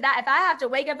to get to that. If I have to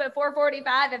wake up at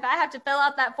 4:45, if I have to fill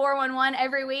out that 411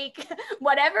 every week,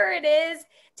 whatever it is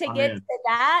to get to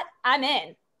that, I'm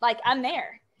in. Like I'm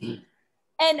there.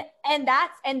 And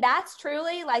that's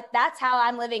truly like, that's how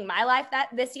I'm living my life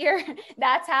this year.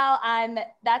 That's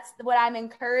what I'm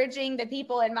encouraging the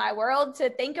people in my world to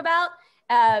think about.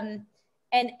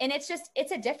 And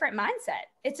it's a different mindset.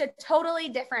 It's a totally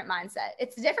different mindset.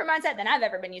 It's a different mindset than I've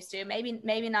ever been used to.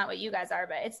 Maybe not what you guys are,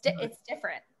 but it's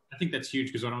different. I think that's huge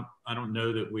because I don't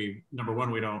know that number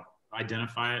one, we don't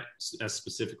identify it as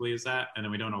specifically as that. And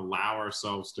then we don't allow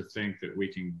ourselves to think that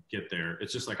we can get there.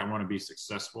 It's just like, I want to be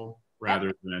successful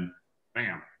rather than,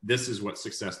 bam, this is what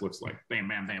success looks like. Bam,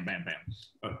 bam, bam, bam,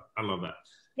 bam. I love that.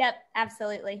 Yep,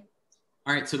 absolutely.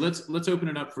 All right, so let's open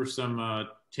it up for some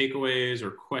takeaways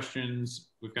or questions.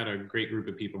 We've got a great group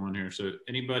of people on here. So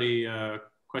anybody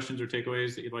questions or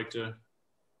takeaways that you'd like to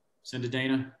send to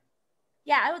Dana?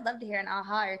 Yeah, I would love to hear an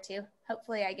aha or two.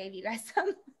 Hopefully I gave you guys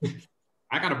some.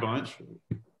 I got a bunch.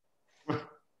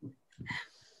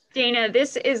 Dana,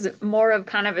 this is more of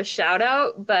kind of a shout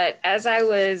out, but as I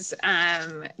was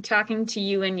talking to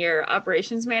you and your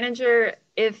operations manager,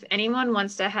 if anyone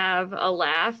wants to have a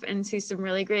laugh and see some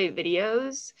really great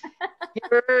videos,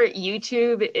 your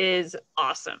YouTube is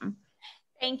awesome.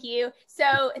 Thank you.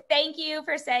 So thank you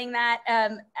for saying that.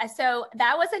 So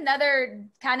that was another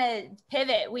kind of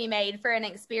pivot we made for an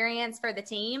experience for the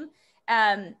team.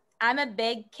 I'm a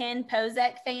big Ken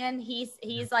Pozek fan.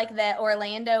 He's like the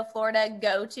Orlando, Florida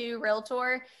go-to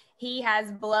realtor. He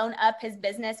has blown up his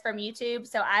business from YouTube.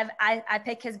 So I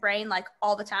pick his brain like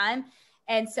all the time.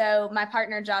 And so my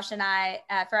partner, Josh, and I,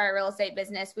 for our real estate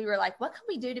business, we were like, what can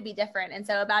we do to be different? And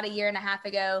so about 1.5 years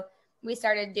ago, we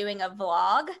started doing a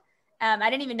vlog. I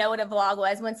didn't even know what a vlog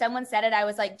was. When someone said it, I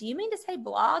was like, do you mean to say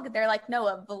blog? They're like, no,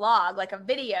 a vlog, like a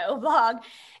video vlog.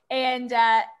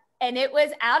 And it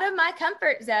was out of my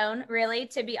comfort zone, really,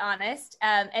 to be honest.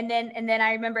 And then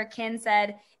I remember Ken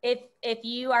said, if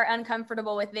you are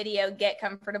uncomfortable with video, get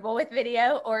comfortable with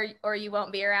video, or you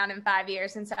won't be around in 5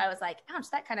 years. And so I was like,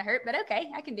 ouch, that kind of hurt, but okay,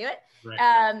 I can do it.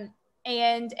 Right.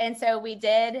 And so we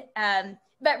did.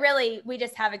 But really, we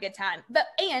just have a good time.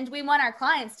 And we want our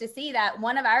clients to see that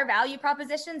one of our value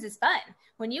propositions is fun.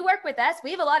 When you work with us, we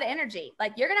have a lot of energy.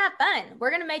 Like you're gonna have fun. We're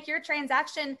gonna make your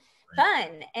transaction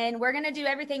fun, and we're going to do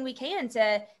everything we can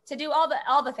to do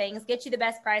all the things, get you the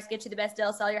best price, get you the best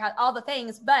deal, sell your house, all the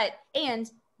things, and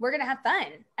we're going to have fun.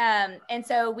 And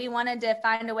so we wanted to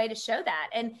find a way to show that.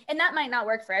 And that might not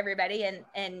work for everybody.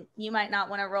 And you might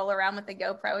not want to roll around with the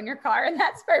GoPro in your car, and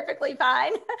that's perfectly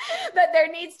fine. But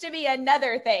there needs to be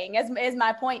another thing is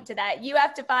my point to that. You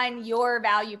have to find your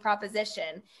value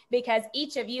proposition because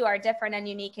each of you are different and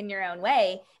unique in your own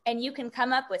way. And you can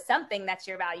come up with something that's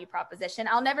your value proposition.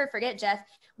 I'll never forget, Jeff,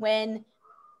 and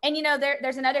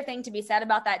there's another thing to be said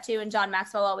about that too. And John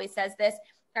Maxwell always says this.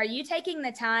 Are you taking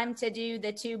the time to do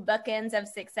the 2 bookends of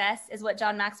success is what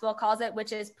John Maxwell calls it,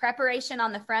 which is preparation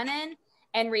on the front end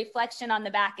and reflection on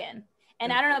the back end.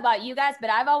 And I don't know about you guys, but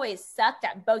I've always sucked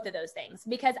at both of those things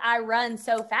because I run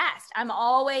so fast. I'm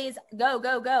always go,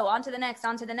 go, go, on to the next,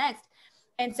 on to the next.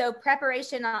 And so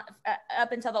preparation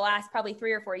up until the last probably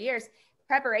 3 or 4 years,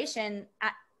 preparation,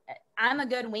 I'm a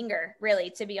good winger,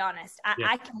 really, to be honest.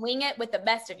 I can wing it with the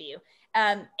best of you.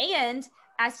 And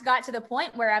I got to the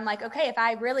point where I'm like, okay, if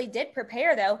I really did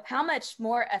prepare though, how much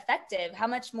more effective, how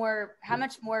much more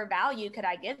value could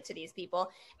I give to these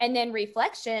people? And then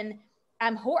reflection,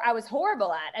 I was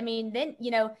horrible at. I mean, then,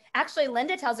 actually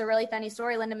Linda tells a really funny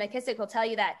story. Linda McKissick will tell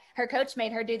you that her coach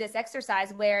made her do this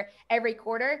exercise where every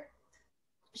quarter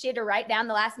she had to write down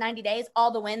the last 90 days, all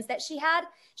the wins that she had.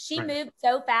 She moved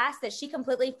so fast that she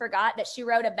completely forgot that she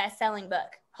wrote a best-selling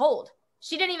book. Hold.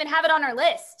 She didn't even have it on her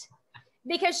list.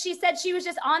 Because she said she was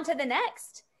just on to the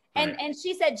next. And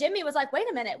she said, Jimmy was like, wait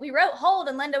a minute, we wrote hold.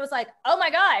 And Linda was like, oh my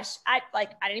gosh, I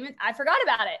forgot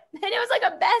about it. And it was like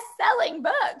a best-selling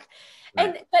book.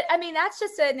 Right. But I mean, that's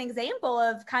just an example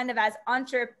of kind of as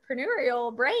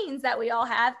entrepreneurial brains that we all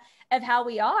have of how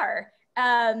we are.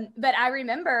 But I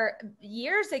remember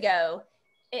years ago,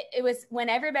 it was when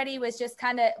everybody was just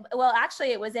kind of, well,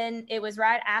 actually it was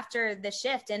right after the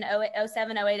shift in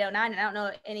 07, 08, 09. And I don't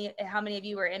know how many of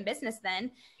you were in business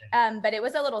then, but it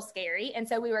was a little scary. And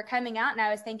so we were coming out and I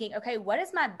was thinking, okay, what is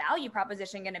my value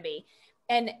proposition going to be?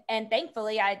 And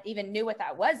thankfully I even knew what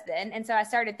that was then. And so I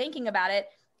started thinking about it.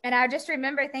 And I just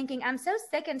remember thinking, I'm so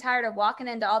sick and tired of walking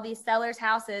into all these sellers'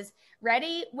 houses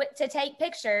ready to take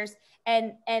pictures.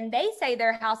 And they say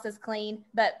their house is clean,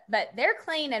 but their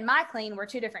clean and my clean were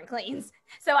two different cleans.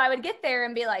 So I would get there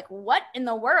and be like, what in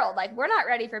the world? Like, we're not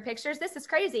ready for pictures. This is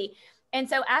crazy. And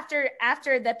so after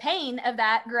the pain of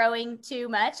that growing too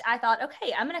much, I thought,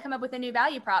 okay, I'm going to come up with a new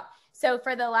value prop. So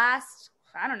for the last,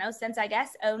 I don't know, since I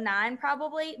guess 09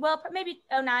 probably, well, maybe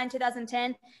 09,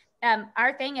 2010,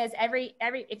 our thing is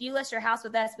if you list your house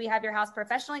with us, we have your house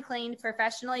professionally cleaned,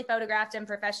 professionally photographed, and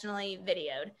professionally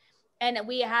videoed. And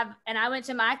I went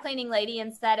to my cleaning lady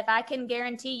and said, if I can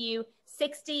guarantee you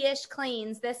 60-ish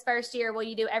cleans this first year, will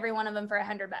you do every one of them for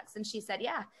 $100? And she said,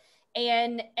 yeah.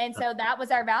 And so that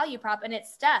was our value prop, and it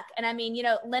stuck. And I mean,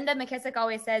 Linda McKissick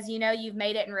always says, you've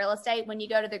made it in real estate when you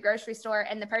go to the grocery store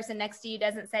and the person next to you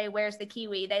doesn't say, where's the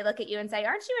kiwi? They look at you and say,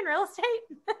 aren't you in real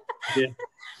estate?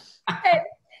 Yeah.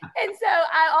 And so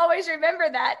I always remember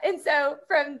that. And so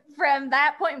from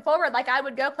that point forward, like I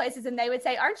would go places and they would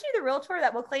say, aren't you the realtor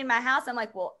that will clean my house? I'm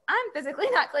like, well, I'm physically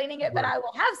not cleaning it, but I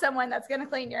will have someone that's going to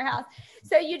clean your house.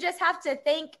 So you just have to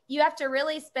think, you have to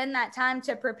really spend that time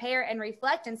to prepare and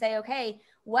reflect and say, okay,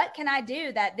 what can I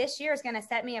do that this year is going to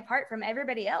set me apart from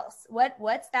everybody else?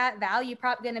 What's that value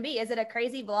prop going to be? Is it a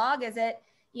crazy vlog? Is it,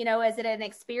 is it an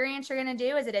experience you're going to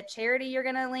do? Is it a charity you're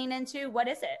going to lean into? What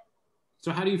is it?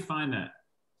 So how do you find that?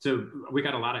 So we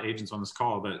got a lot of agents on this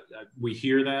call, but we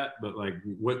hear that, but like,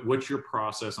 what's your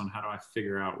process on how do I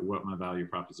figure out what my value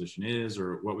proposition is,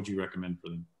 or what would you recommend for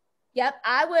them? Yep.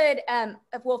 I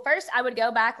would, well, first I would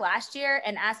go back last year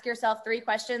and ask yourself 3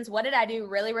 questions. What did I do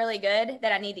really, really good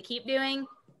that I need to keep doing?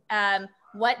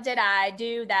 What did I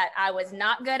do that I was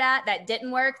not good at, that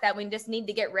didn't work, that we just need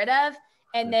to get rid of?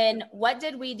 And then what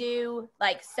did we do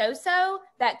like so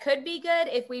that could be good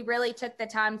if we really took the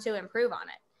time to improve on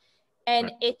it?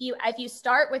 And if you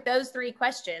start with those 3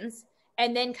 questions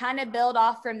and then kind of build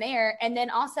off from there, and then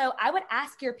also I would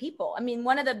ask your people. I mean,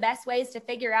 one of the best ways to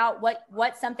figure out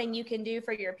what's something you can do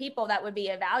for your people that would be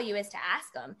of value is to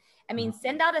ask them. I mean,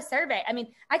 send out a survey. I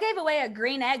mean, I gave away a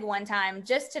green egg one time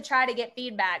just to try to get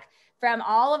feedback from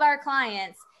all of our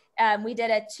clients. We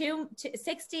did a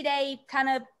 60-day kind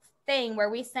of thing where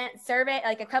we sent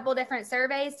a couple different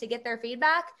surveys to get their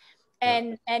feedback.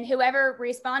 And whoever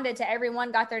responded to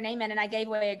everyone got their name in, and I gave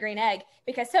away a green egg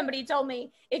because somebody told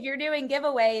me if you're doing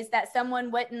giveaways that someone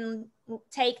wouldn't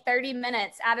take 30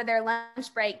 minutes out of their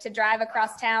lunch break to drive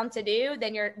across town to do,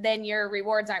 then your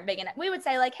rewards aren't big enough. We would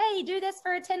say like, hey, do this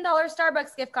for a $10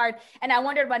 Starbucks gift card. And I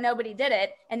wondered why nobody did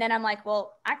it. And then I'm like,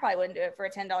 well, I probably wouldn't do it for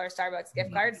a $10 Starbucks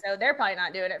gift card. So they're probably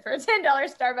not doing it for a $10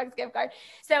 Starbucks gift card.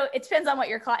 So it depends on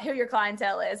who your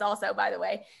clientele is also, by the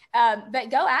way. But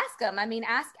go ask them. I mean,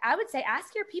 I would say,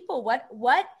 ask your people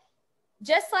what,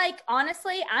 just like,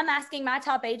 honestly, I'm asking my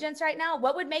top agents right now,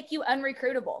 what would make you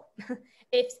unrecruitable?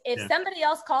 If somebody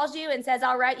else calls you and says,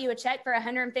 I'll write you a check for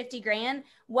 150 grand,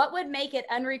 what would make you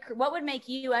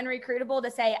unrecruitable to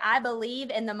say, I believe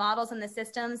in the models and the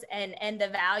systems and the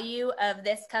value of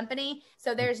this company.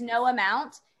 So there's no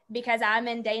amount, because I'm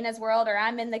in Dana's world or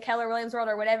I'm in the Keller Williams world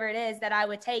or whatever it is, that I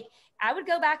would take. I would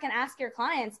go back and ask your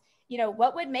clients,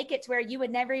 what would make it to where you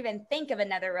would never even think of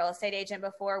another real estate agent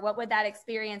before? What would that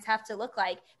experience have to look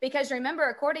like? Because remember,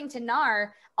 according to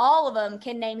NAR, all of them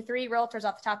can name 3 realtors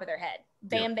off the top of their head.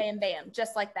 Bam, bam, bam,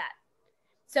 just like that.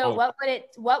 So what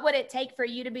would it take for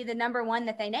you to be the number one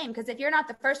that they name? Because if you're not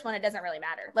the first one, it doesn't really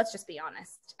matter. Let's just be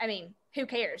honest. I mean, who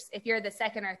cares? If you're the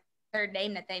second or third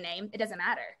name that they name, it doesn't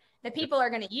matter. The people are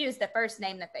going to use the first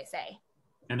name that they say.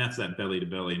 And that's that belly to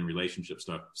belly and relationship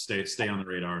stuff. Stay on the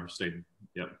radar.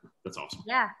 Yep. That's awesome.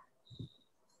 Yeah.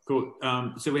 Cool.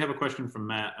 So we have a question from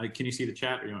Matt. Can you see the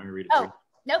chat, or you want me to read it? Oh,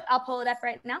 nope. I'll pull it up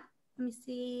right now. Let me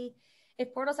see.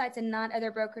 If portal sites and not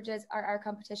other brokerages are our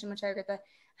competition, which I agree with,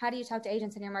 how do you talk to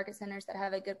agents in your market centers that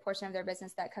have a good portion of their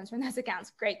business that comes from those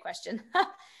accounts? Great question.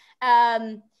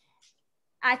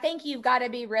 I think you've got to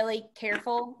be really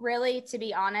careful, really, to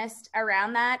be honest,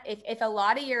 around that. If a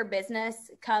lot of your business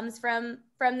comes from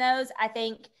those, I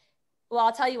think, well,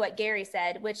 I'll tell you what Gary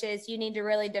said, which is you need to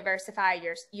really diversify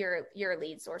your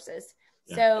lead sources.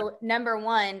 Yeah. So number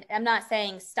one, I'm not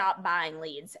saying stop buying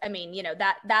leads. I mean,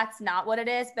 that's not what it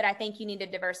is, but I think you need to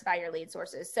diversify your lead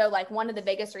sources. So like one of the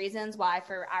biggest reasons why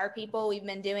for our people, we've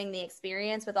been doing the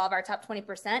experience with all of our top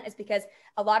 20% is because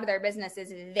a lot of their business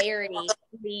is very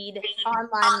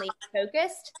online lead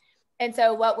focused. And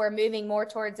so what we're moving more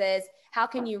towards is how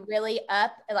can you really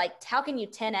how can you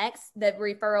 10X the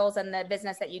referrals and the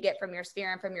business that you get from your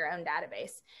sphere and from your own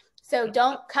database? So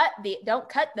don't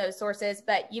cut those sources,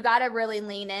 but you got to really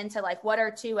lean into like, what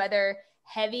are 2 other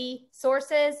heavy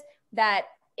sources that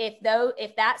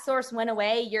if that source went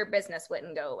away, your business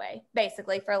wouldn't go away,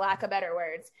 basically, for lack of better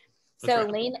words. So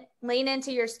lean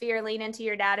into your sphere, lean into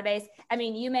your database. I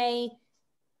mean, you may,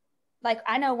 like,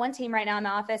 I know one team right now in the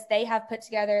office, they have put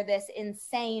together this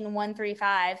insane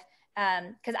 135.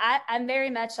 Cause I'm very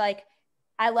much like,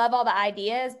 I love all the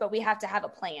ideas, but we have to have a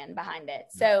plan behind it.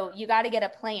 So you got to get a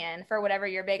plan for whatever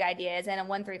your big idea is. And a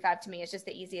 135 to me is just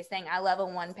the easiest thing. I love a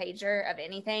one pager of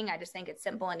anything. I just think it's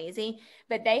simple and easy,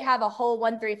 but they have a whole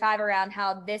 135 around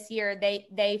how this year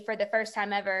they, for the first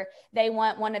time ever, they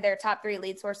want one of their top 3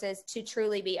 lead sources to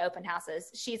truly be open houses.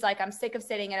 She's like, I'm sick of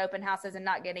sitting at open houses and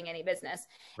not getting any business.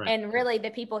 Right. And really the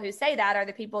people who say that are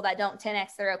the people that don't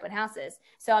 10X their open houses.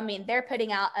 So, I mean, they're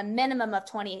putting out a minimum of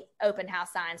 20 open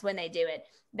house signs when they do it.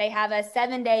 They have a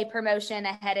 7-day promotion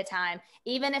ahead of time.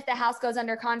 Even if the house goes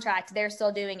under contract, they're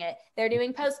still doing it. They're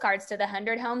doing postcards to the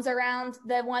 100 homes around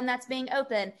the one that's being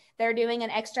open. They're doing an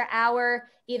extra hour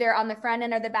either on the front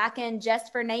end or the back end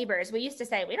just for neighbors. We used to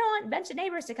say, we don't want a bunch of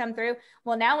neighbors to come through.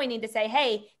 Well, now we need to say,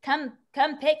 hey, come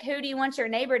pick who do you want your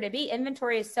neighbor to be.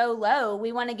 Inventory is so low.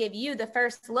 We want to give you the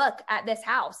first look at this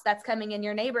house that's coming in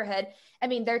your neighborhood. I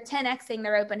mean, they're 10Xing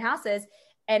their open houses.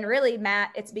 And really,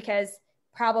 Matt, it's because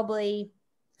probably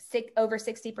over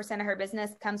 60% of her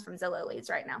business comes from Zillow leads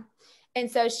right now.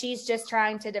 And so she's just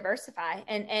trying to diversify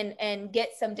and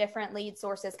get some different lead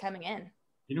sources coming in.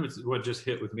 You know, what just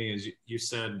hit with me is you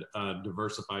said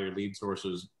diversify your lead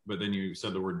sources, but then you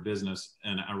said the word business.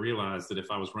 And I realized that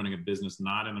if I was running a business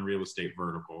not in the real estate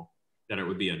vertical, that it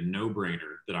would be a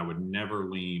no-brainer that I would never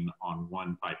lean on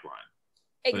one pipeline.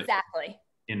 Exactly. But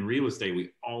in real estate, we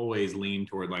always lean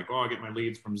toward like, oh, I get my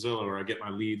leads from Zillow or I get my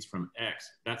leads from X.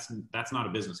 That's not a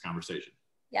business conversation.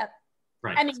 Yep.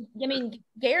 Right. I mean,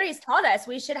 Gary's taught us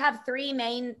we should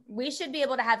be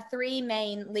able to have 3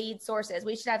 main lead sources.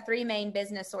 We should have 3 main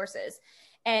business sources,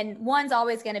 and one's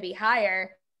always going to be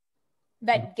higher.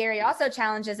 But Gary also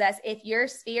challenges us, if your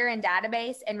sphere and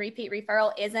database and repeat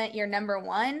referral isn't your number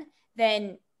one,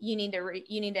 then you need to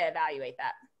evaluate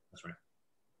that. That's right.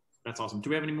 That's awesome. Do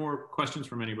we have any more questions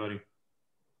from anybody?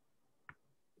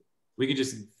 We can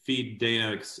just feed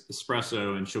Dana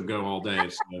espresso and she'll go all day.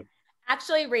 So.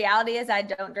 Actually, reality is I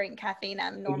don't drink caffeine.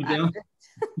 I'm normal.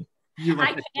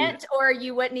 I can't, or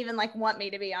you wouldn't even like want me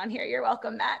to be on here. You're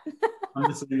welcome, Matt. I'm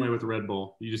the same way with Red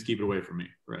Bull. You just keep it away from me,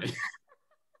 right?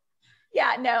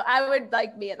 Yeah, no, I would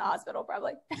like be in the hospital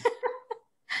probably.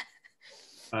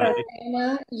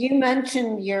 Anna, you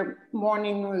mentioned your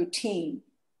morning routine.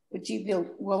 Would you be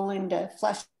willing to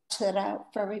flesh that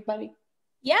out for everybody?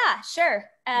 Yeah, sure.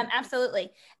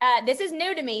 Absolutely. This is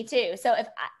new to me too. So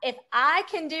if I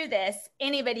can do this,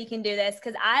 anybody can do this,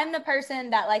 because I'm the person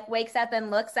that like wakes up and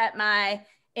looks at my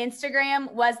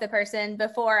Instagram, was the person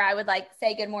before I would like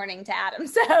say good morning to Adam.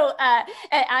 So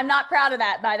I'm not proud of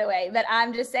that, by the way, but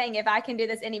I'm just saying if I can do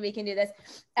this, anybody can do this.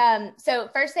 So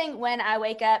first thing when I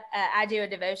wake up, I do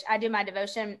my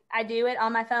devotion. I do it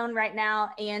on my phone right now.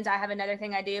 And I have another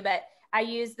thing I do, but I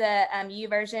use the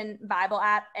YouVersion Bible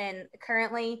app, and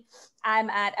currently I'm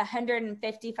at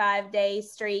 155-day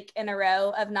streak in a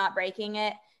row of not breaking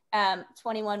it.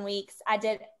 21 weeks.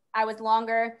 I was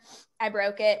longer. I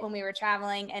broke it when we were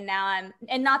traveling, and now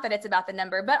and not that it's about the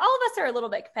number, but all of us are a little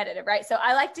bit competitive, right? So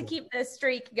I like to keep the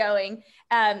streak going.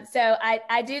 So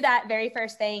I do that very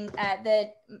first thing,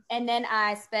 and then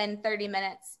I spend 30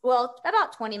 minutes, well,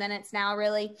 about 20 minutes now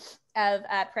really, of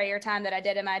prayer time that I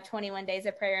did in my 21 days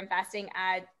of prayer and fasting.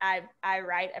 I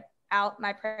write out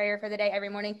my prayer for the day every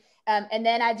morning. And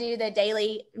then I do the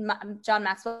daily John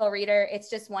Maxwell reader. It's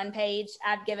just one page.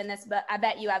 I've given this book. I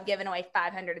bet you I've given away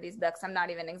 500 of these books. I'm not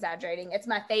even exaggerating. It's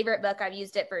my favorite book. I've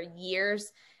used it for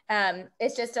years.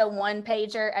 It's just a one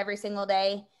pager every single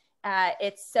day.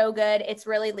 It's so good. It's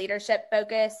really leadership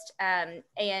focused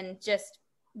and just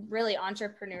really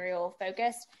entrepreneurial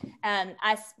focused. And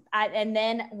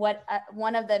then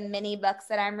one of the many books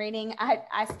that I'm reading,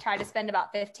 I try to spend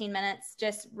about 15 minutes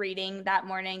just reading that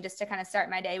morning, just to kind of start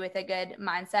my day with a good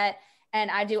mindset.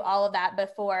 And I do all of that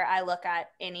before I look at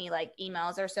any like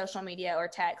emails or social media or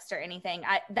text or anything.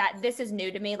 This is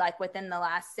new to me, like within the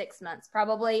last 6 months,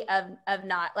 probably of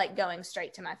not like going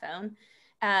straight to my phone.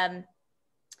 And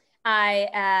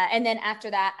then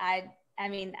after that, I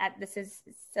mean, this is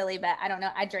silly, but I don't know.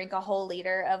 I drink a whole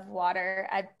liter of water.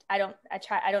 I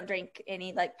don't drink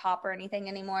any like pop or anything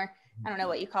anymore. I don't know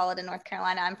what you call it in North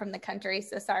Carolina. I'm from the country,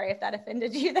 so sorry if that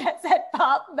offended you that I said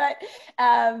pop, but,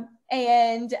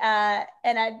 and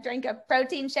I drink a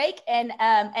protein shake, and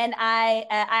I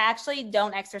actually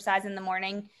don't exercise in the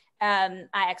morning.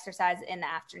 I exercise in the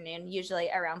afternoon, usually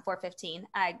around 4:15.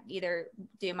 I either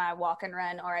do my walk and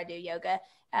run or I do yoga.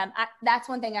 That's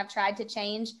one thing I've tried to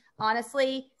change.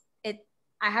 Honestly,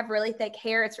 I have really thick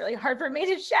hair. It's really hard for me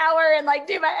to shower and like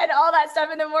do and all that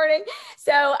stuff in the morning.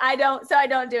 So I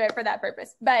don't do it for that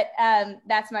purpose, but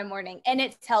that's my morning. And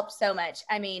it's helped so much.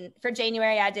 I mean, for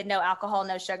January, I did no alcohol,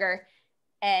 no sugar.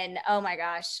 And oh my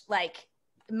gosh, like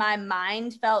my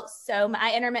mind felt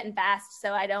I intermittent fast.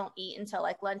 So I don't eat until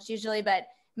like lunch usually, but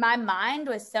my mind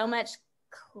was so much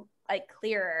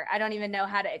clearer. I don't even know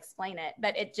how to explain it,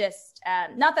 but it just,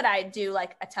 not that I do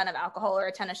like a ton of alcohol or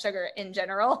a ton of sugar in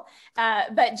general,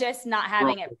 but just not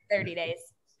having it for 30 days.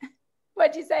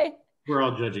 What'd you say? We're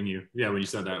all judging you. Yeah, when you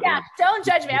said that. Yeah, don't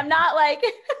judge me. I'm not like,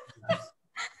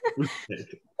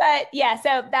 but yeah,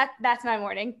 so that's my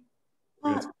morning.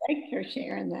 Oh, thanks for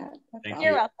sharing that.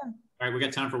 You're welcome. All right, we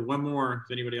got time for one more.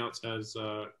 If anybody else has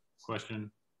a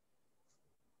question.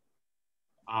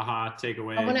 Aha,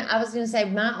 takeaway. I was going to say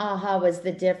my aha was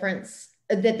the difference,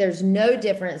 that there's no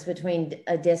difference between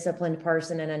a disciplined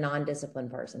person and a non-disciplined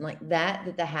person. Like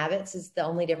that the habits is the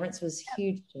only difference was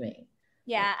huge to me.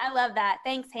 Yeah, I love that.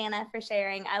 Thanks, Hannah, for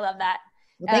sharing. I love that.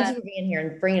 Well, thank you for being here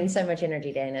and bringing so much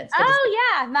energy, Dana.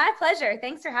 Yeah, my pleasure.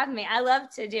 Thanks for having me. I love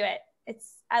to do it.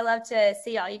 I love to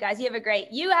see all you guys. You have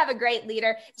a great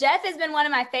leader. Jeff has been one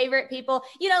of my favorite people.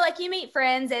 You know, like you meet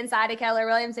friends inside of Keller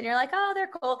Williams and you're like, oh, they're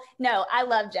cool. No, I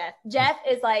love Jeff. Jeff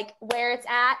is like where it's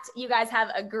at. You guys have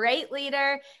a great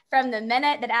leader. From the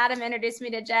minute that Adam introduced me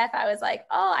to Jeff, I was like,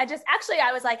 oh, I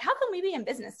was like, how can we be in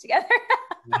business together?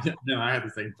 No, I had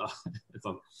the same thought. It's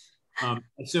all.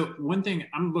 So one thing,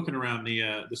 I'm looking around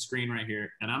the screen right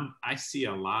here, and I see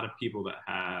a lot of people that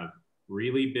have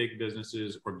really big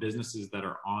businesses or businesses that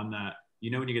are on that,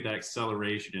 when you get that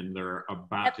acceleration and they're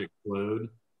about to explode.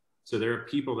 So there are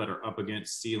people that are up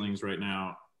against ceilings right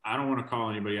now. I don't want to call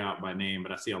anybody out by name,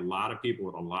 but I see a lot of people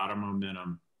with a lot of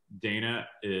momentum. Dana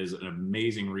is an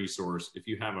amazing resource. If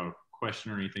you have a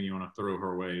question or anything you want to throw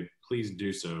her way, please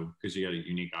do so, because you got a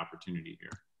unique opportunity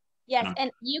here. Yes, and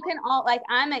you can all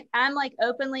I'm like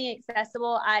openly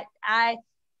accessible.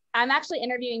 I'm actually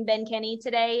interviewing Ben Kinney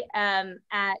today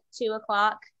at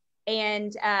 2:00,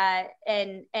 and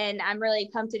I'm really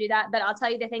pumped to do that. But I'll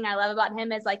tell you the thing I love about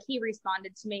him is like he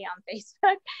responded to me on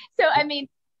Facebook. So I mean,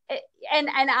 and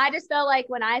I just feel like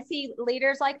when I see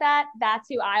leaders like that, that's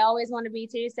who I always want to be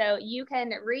too. So you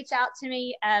can reach out to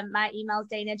me. My email is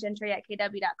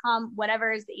danagentry@kw.com.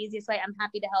 Whatever is the easiest way. I'm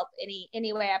happy to help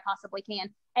any way I possibly can.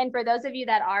 And for those of you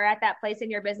that are at that place in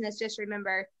your business, just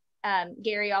remember,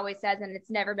 Gary always says, and it's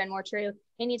never been more true,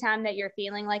 anytime that you're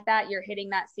feeling like that, you're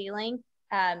hitting that ceiling,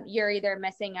 you're either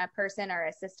missing a person or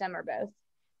a system or both.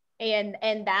 And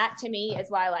that to me is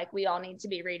why like we all need to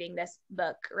be reading this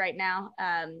book right now.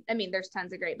 I mean, there's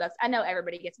tons of great books. I know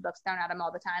everybody gets books thrown at them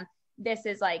all the time. This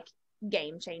is like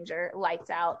game changer, lights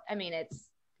out. I mean, it's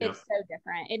so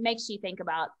different. It makes you think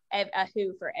about a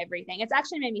who for everything. It's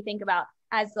actually made me think about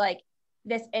as like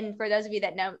this. And for those of you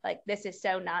that know, like, this is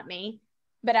so not me,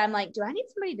 but I'm like, do I need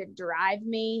somebody to drive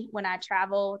me when I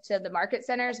travel to the market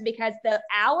centers? Because the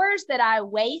hours that I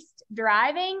waste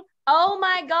driving, oh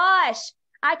my gosh,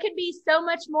 I could be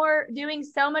doing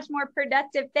so much more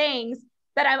productive things,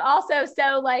 but I'm also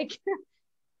so like,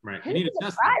 right. Who's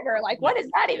a driver? Like, what is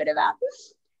that even about?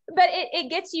 But it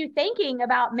gets you thinking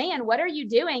about, man, what are you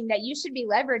doing that you should be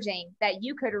leveraging that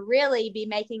you could really be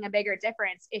making a bigger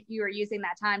difference if you were using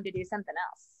that time to do something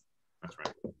else? That's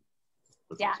right.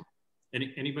 That's yeah. Awesome.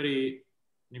 Anybody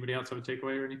else have a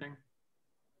takeaway or anything?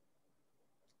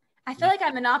 I feel like I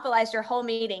monopolized your whole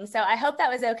meeting, so I hope that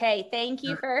was okay. Thank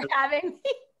you for having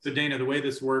me. So Dana, the way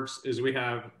this works is we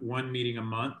have one meeting a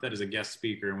month that is a guest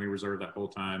speaker, and we reserve that whole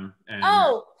time. And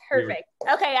oh, perfect.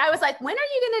 Okay, I was like, when are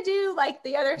you going to do like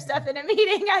the other stuff in a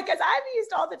meeting? Because I'm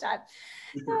used all the time.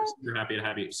 Super happy to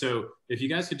have you. So if you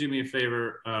guys could do me a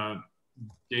favor,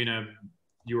 Dana,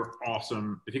 you are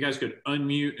awesome. If you guys could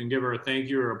unmute and give her a thank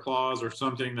you or applause or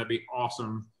something, that'd be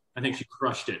awesome. I think she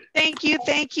crushed it. Thank you.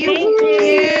 Thank you.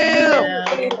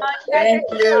 Thank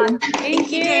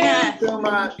you, Dana. So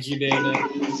much. Thank you, Dana.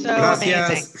 So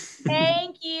amazing.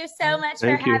 Thank you so much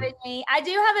for having me. I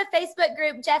do have a Facebook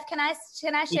group. Jeff, can I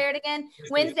share it again?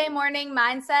 Wednesday morning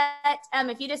mindset.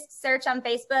 If you just search on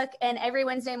Facebook, and every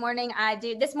Wednesday morning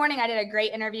this morning I did a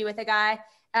great interview with a guy.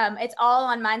 It's all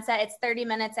on mindset. It's 30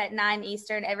 minutes at 9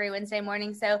 Eastern every Wednesday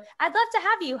morning. So I'd love to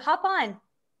have you hop on.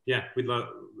 Yeah, we'd love.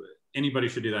 Anybody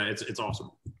should do that. It's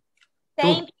awesome.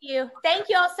 Thank you. Thank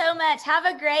you all so much. Have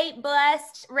a great,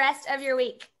 blessed rest of your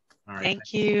week. All right.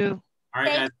 Thank you. All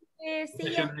right. Thank you.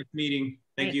 See you. Next meeting.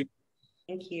 Thank you.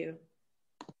 Thank you.